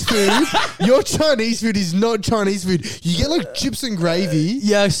Chinese food is not Chinese food. You get like chips and gravy.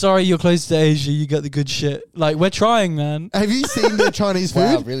 Yeah, sorry, you're close to Asia. You get the good shit. Like, we're trying, man. Have you seen the Chinese food?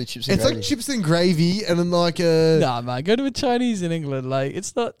 Wow, really, chips and It's gravy. like chips and gravy, and then like a. Nah, man, go to a Chinese in England. Like,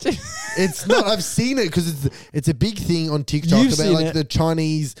 it's not. It's not. I've seen it because it's a big thing on TikTok You've about seen like it. the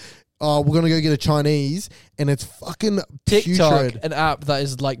Chinese. Oh, we're gonna go get a Chinese, and it's fucking TikTok, putrid. an app that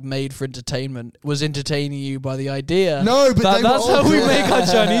is like made for entertainment, was entertaining you by the idea. No, but they that's were all how we good. make our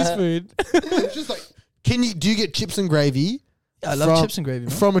Chinese food. It's just like, do you get chips and gravy? I love chips and gravy,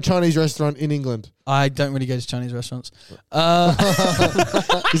 man. From a Chinese restaurant in England. I don't really go to Chinese restaurants. Is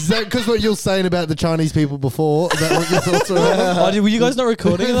that because what you're saying about the Chinese people before? Is that what your thoughts were? Were you guys not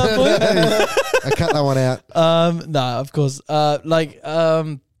recording at that point? I cut that one out. No, of course.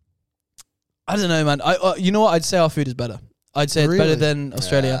 I don't know, man. You know what? I'd say our food is better. I'd say it's better Really? than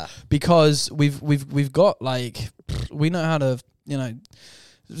Australia because we've got like we know how to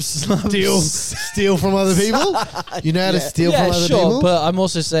Steal from other people? You know how to steal from other people? But I'm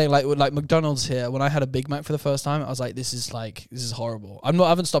also saying like McDonald's here. When I had a Big Mac for the first time, I was like, this is horrible. I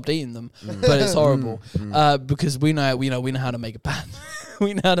haven't stopped eating them, but it's horrible because we know how to make a pat.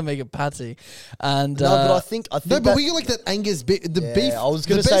 We know how to make a patty, and No, but I think No, but we get like that Angus beef. Beef. I was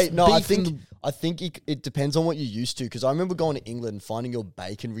gonna the say best no. beef I think it depends on what you're used to. Because I remember going to England and finding your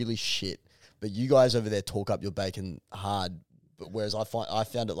bacon really shit, but you guys over there talk up your bacon hard. But whereas I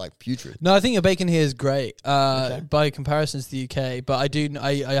found it like putrid. No, I think your bacon here is great by comparison to the UK. But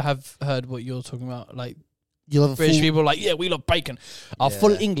I have heard what you're talking about, like. You love a British full, people are like, yeah, we love bacon.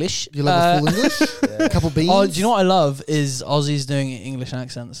 Full English. You love a full English? A couple beans? Oh, do you know what I love is Aussies doing English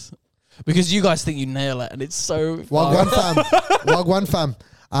accents. Because you guys think you nail it, and it's so Wagwan fam. Wagwan fam.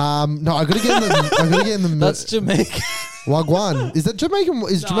 No, I gotta get in the. That's Jamaican. Wagwan. Is that Jamaican?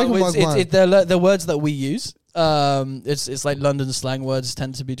 Is Jamaican Wagwan? They're words that we use. It's like London slang words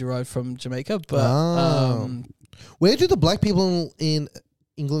tend to be derived from Jamaica, but where do the black people in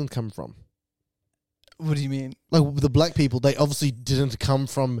England come from? What do you mean? Like the black people, they obviously didn't come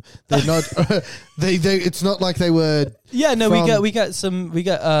from. They're not. they. It's not like they were. Yeah, no, from, we get. So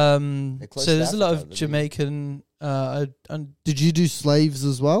there's a lot of Africa, Jamaican. Did you do slaves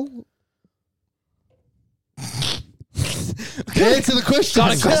as well? Answer the question.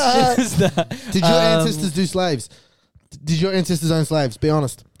 Got a question is that? Did your ancestors do slaves? Did your ancestors own slaves? Be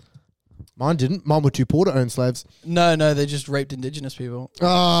honest. Mine didn't. Mine were too poor to own slaves. No, they just raped indigenous people.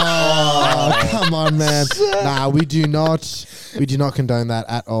 Oh, come on, man. Nah, we do not. We do not condone that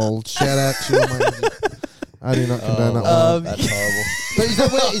at all. Shout out to all my. I do not condone that one. That's horrible. But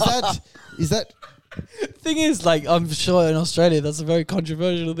is that? Thing is, like, I'm sure in Australia that's a very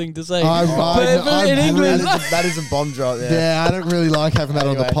controversial thing to say. I'm in England, that is a bomb drop. Yeah, I don't really like having that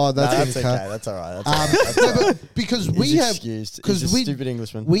on the pod. That's okay. cut. That's all right. But because we have, because we stupid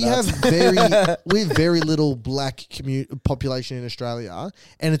Englishman. we have very little black population in Australia,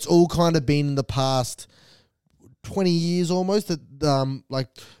 and it's all kind of been in the past 20 years almost that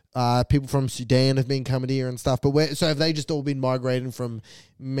people from Sudan have been coming here and stuff. But so have they just all been migrating from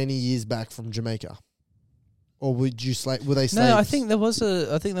many years back from Jamaica? Or were they slaves? No, I think there was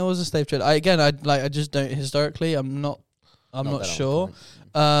a slave trade. I just don't historically. I'm not sure.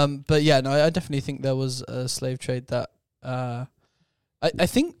 But yeah, no, I definitely think there was a slave trade that. I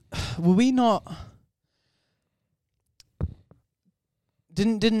think were we not?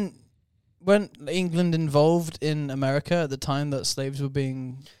 Weren't England involved in America at the time that slaves were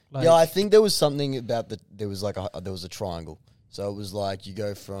being? Yeah, I think there was something about there was a triangle. So it was like you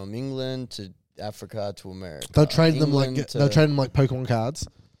go from England to Africa to America. They'll trade them like Pokemon cards.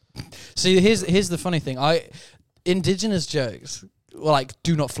 See, here's the funny thing. Indigenous jokes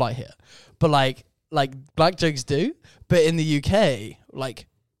do not fly here, but like black jokes do. But in the UK,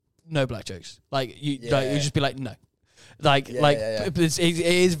 no black jokes. You just be like no. It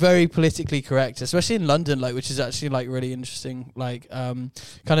is very politically correct, especially in London, which is actually really interesting. Kind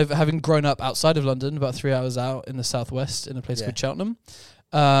of having grown up outside of London, about 3 hours out in the southwest, in a place called Cheltenham.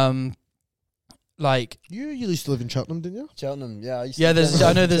 like You used to live in Cheltenham, didn't you? Cheltenham, yeah. I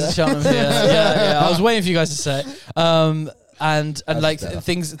know there's a Cheltenham here. Yeah. I was waiting for you guys to say it. And like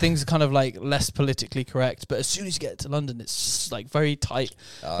things are kind of like less politically correct, but as soon as you get to London, it's just like very tight,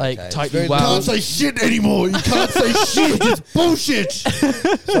 tightly You can't say shit anymore. You can't say shit. It's bullshit.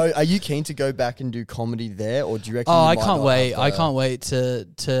 So, are you keen to go back and do comedy there, or do you reckon? I can't wait. I can't wait to.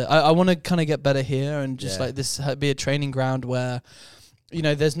 I want to kind of get better here and just like this be a training ground where,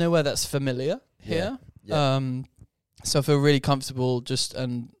 there's nowhere that's familiar here. Yeah. So I feel really comfortable just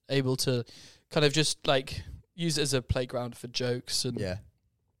and able to kind of just like use it as a playground for jokes and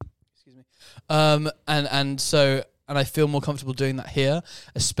excuse me. And I feel more comfortable doing that here,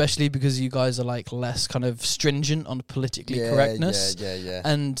 especially because you guys are like less kind of stringent on politically correctness. Yeah.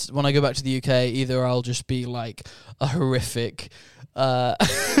 And when I go back to the UK, either I'll just be like a horrific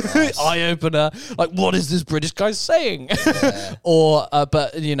eye opener, like what is this British guy saying? Or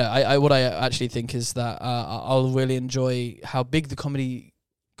but I what I actually think is that I'll really enjoy how big the comedy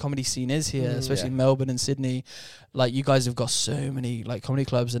scene is here, especially Melbourne and Sydney. Like you guys have got so many like comedy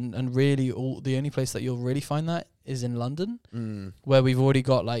clubs, and really the only place that you'll really find that is in London, where we've already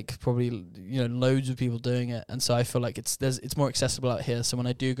got like probably loads of people doing it, and so I feel like it's more accessible out here. So when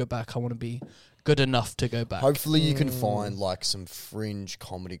I do go back, I want to be good enough to go back. Hopefully you can find like some fringe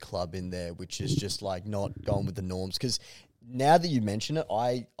comedy club in there, which is just like not going with the norms. Because now that you mention it,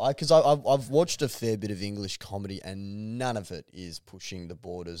 I've watched a fair bit of English comedy, and none of it is pushing the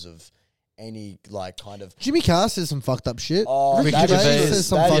borders of any like kind of. Jimmy Carr says some fucked up shit. Oh, Ricky Gervais says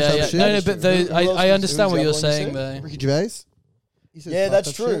some fucked up shit. No, but I understand what you're saying though. Ricky Gervais. Yeah,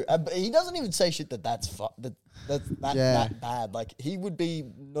 that's true. But he doesn't even say shit that's that bad. Like he would be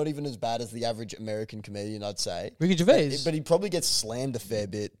not even as bad as the average American comedian, I'd say. Ricky Gervais, but he probably gets slammed a fair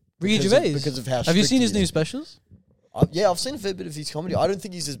bit. Ricky Gervais, because of how. Have you seen his new specials? Yeah, I've seen a fair bit of his comedy. I don't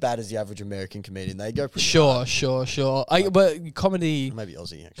think he's as bad as the average American comedian. They go pretty Sure. But comedy, maybe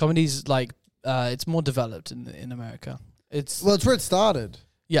Aussie. Actually. Comedy's like it's more developed in America. It's where it started.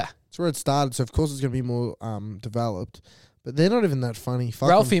 Yeah, it's where it started. So of course it's going to be more developed. But they're not even that funny.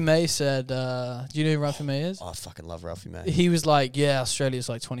 Ralphie May said, do you know who Ralphie May is? Oh, I fucking love Ralphie May. He was like, yeah, Australia's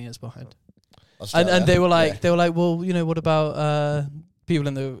like 20 years behind. Australia? And they were like, well, what about people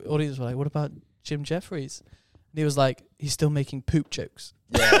in the audience were like, what about Jim Jeffries? And he was like, he's still making poop jokes.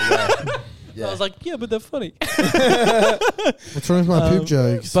 Yeah. I was like, yeah, but they're funny. What's wrong with my poop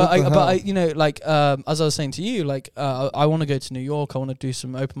jokes? But as I was saying to you, like, I want to go to New York. I want to do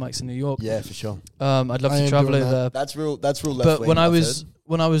some open mics in New York. Yeah, for sure. I'd love to travel over. That's real left But wing, when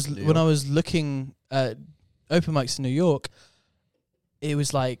I was looking at open mics in New York, it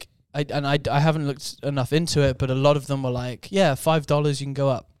was like, I haven't looked enough into it, but a lot of them were like, yeah, $5 you can go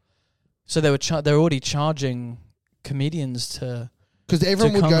up. So they were already charging comedians to. Because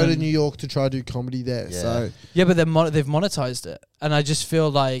everyone would go to New York to try to do comedy there. Yeah. So yeah, but they've monetized it, and I just feel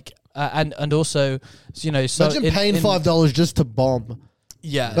like, and also, imagine paying $5 just to bomb.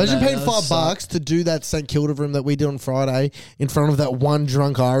 Yeah, imagine paying $5 to do that St Kilda room that we did on Friday in front of that one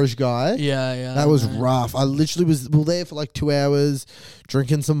drunk Irish guy. Yeah. That was rough. I literally was there for like 2 hours,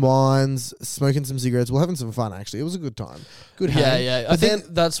 drinking some wines, smoking some cigarettes. We're having some fun, actually. It was a good time. Good hang. Yeah. I think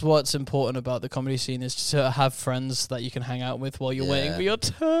that's what's important about the comedy scene is to have friends that you can hang out with while you're waiting for your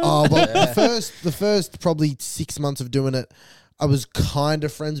turn. Oh, but the first probably 6 months of doing it, I was kind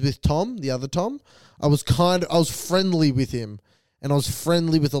of friends with Tom, the other Tom. I was friendly with him. And I was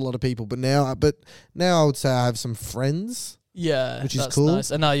friendly with a lot of people, but now I would say I have some friends. Yeah, which is cool. Nice.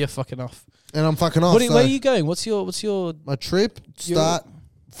 And now you're fucking off. And I'm fucking off. Where are you going? What's your my trip? Fly to Have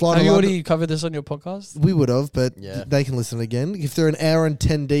you London. already covered this on your podcast? We would have, but they can listen again. If they're an hour and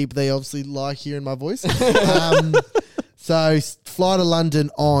 10 deep, they obviously like hearing my voice. So fly to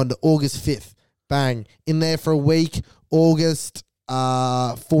London on August 5th. Bang. In there for a week. August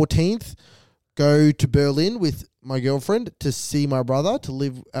 14th. Go to Berlin with my girlfriend to see my brother, to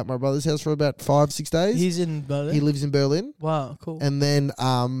live at my brother's house for about 5-6 days. He's in Berlin? He lives in Berlin. Wow, cool. And then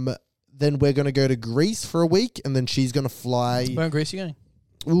we're going to go to Greece for a week, and then she's going to fly. Where in Greece are you going?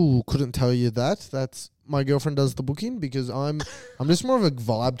 Ooh, couldn't tell you that. That's my girlfriend does the booking because I'm just more of a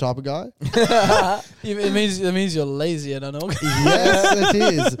vibe type of guy. It means you're lazy and unorganized. Yes, it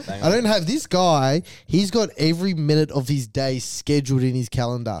is. I don't have this guy. He's got every minute of his day scheduled in his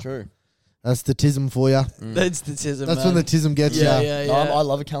calendar. True. That's the tism for you. That's the tism. That's when the tism gets you. Yeah. No, I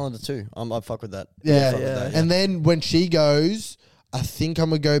love a calendar too. I fuck with that. Yeah. And then when she goes, I think I'm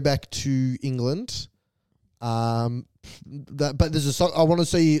gonna go back to England. But there's I want to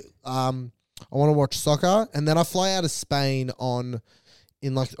see. I want to watch soccer, and then I fly out of Spain on the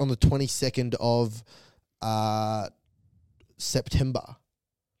 22nd of September.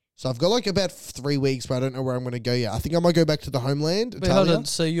 So I've got like about 3 weeks, but I don't know where I'm going to go yet. I think I might go back to the homeland, Wait, Italia. hold on.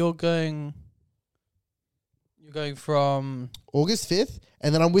 So you're going from August 5th,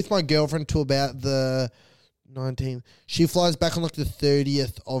 and then I'm with my girlfriend till about the 19th. She flies back on like the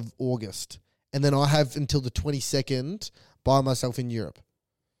 30th of August, and then I have until the 22nd by myself in Europe.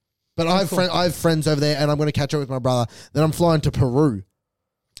 But I have friends over there, and I'm going to catch up with my brother. Then I'm flying to Peru.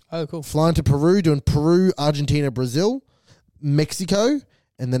 Oh, cool. Flying to Peru, doing Peru, Argentina, Brazil, Mexico,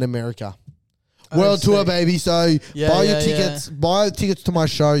 and then America. World tour, baby. So buy your tickets. Yeah. Buy tickets to my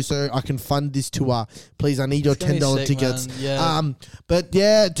show so I can fund this tour. Please, I need your $10 tickets. Yeah. But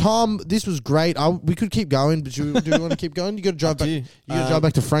yeah, Tom, this was great. We could keep going, but do you want to keep going? You got to drive back. You got to drive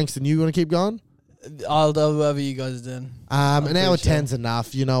back to Frankston. You want to keep going? I'll do whatever you guys are doing. An hour 10's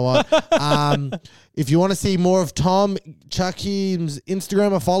enough. You know what? If you want to see more of Tom, chuck his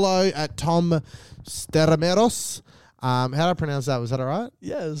Instagram a follow at Tom Stanimeros. How do I pronounce that? Was that all right?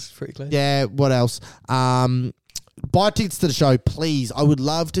 Yeah, it was pretty close. Yeah, what else? Buy tickets to the show, please. I would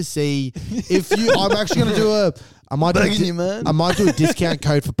love to see if you... I'm actually going to do I might do a discount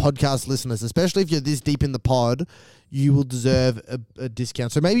code for podcast listeners, especially if you're this deep in the pod. You will deserve a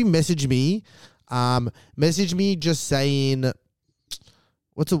discount. So maybe message me. Message me just saying...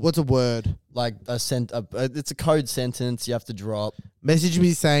 What's a word? Like it's a code sentence you have to drop. Message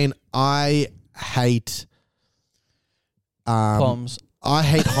me saying, I hate... Bombs. I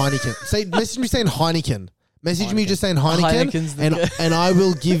hate Heineken. Message me saying Heineken. Message me just saying Heineken, and I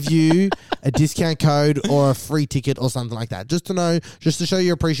will give you a discount code or a free ticket or something like that. Just to show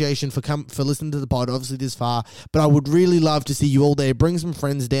your appreciation for listening to the pod. Obviously this far, but I would really love to see you all there. Bring some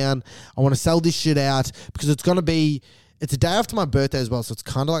friends down. I want to sell this shit out because it's a day after my birthday as well, so it's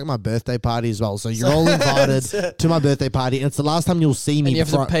kind of like my birthday party as well. So you're all invited to my birthday party, and it's the last time you'll see me. And you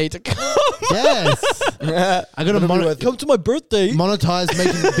have to pay to come. Yes. I got to come to my birthday. Monetize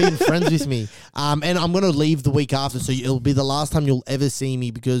being friends with me. And I'm going to leave the week after, so it'll be the last time you'll ever see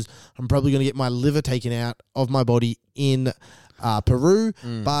me because I'm probably going to get my liver taken out of my body in Peru.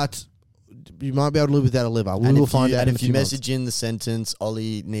 But you might be able to live without a liver. We will find out. And if you message in the sentence,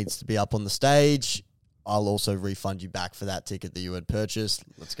 Ollie needs to be up on the stage, I'll also refund you back for that ticket that you had purchased.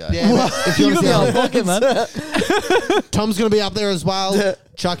 Let's go. Yeah, if you want to pocket, man. Tom's going to be up there as well.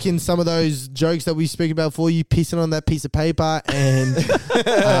 Chuck in some of those jokes that we speak about for you, pissing on that piece of paper,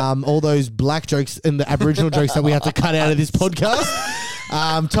 and all those black jokes and the Aboriginal jokes that we have to cut out of this podcast.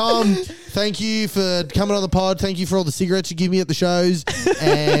 Tom, thank you for coming on the pod. Thank you for all the cigarettes you give me at the shows.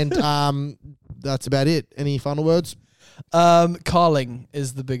 And that's about it. Any final words? Carling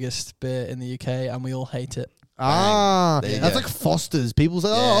is the biggest beer in the UK, and we all hate it. That's like Foster's. People say,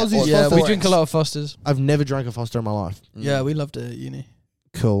 Aussie's Foster's. We drink a lot of Foster's. I've never drank a Foster in my life. Yeah, we loved it at uni.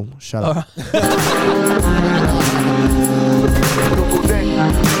 Cool. Shut up.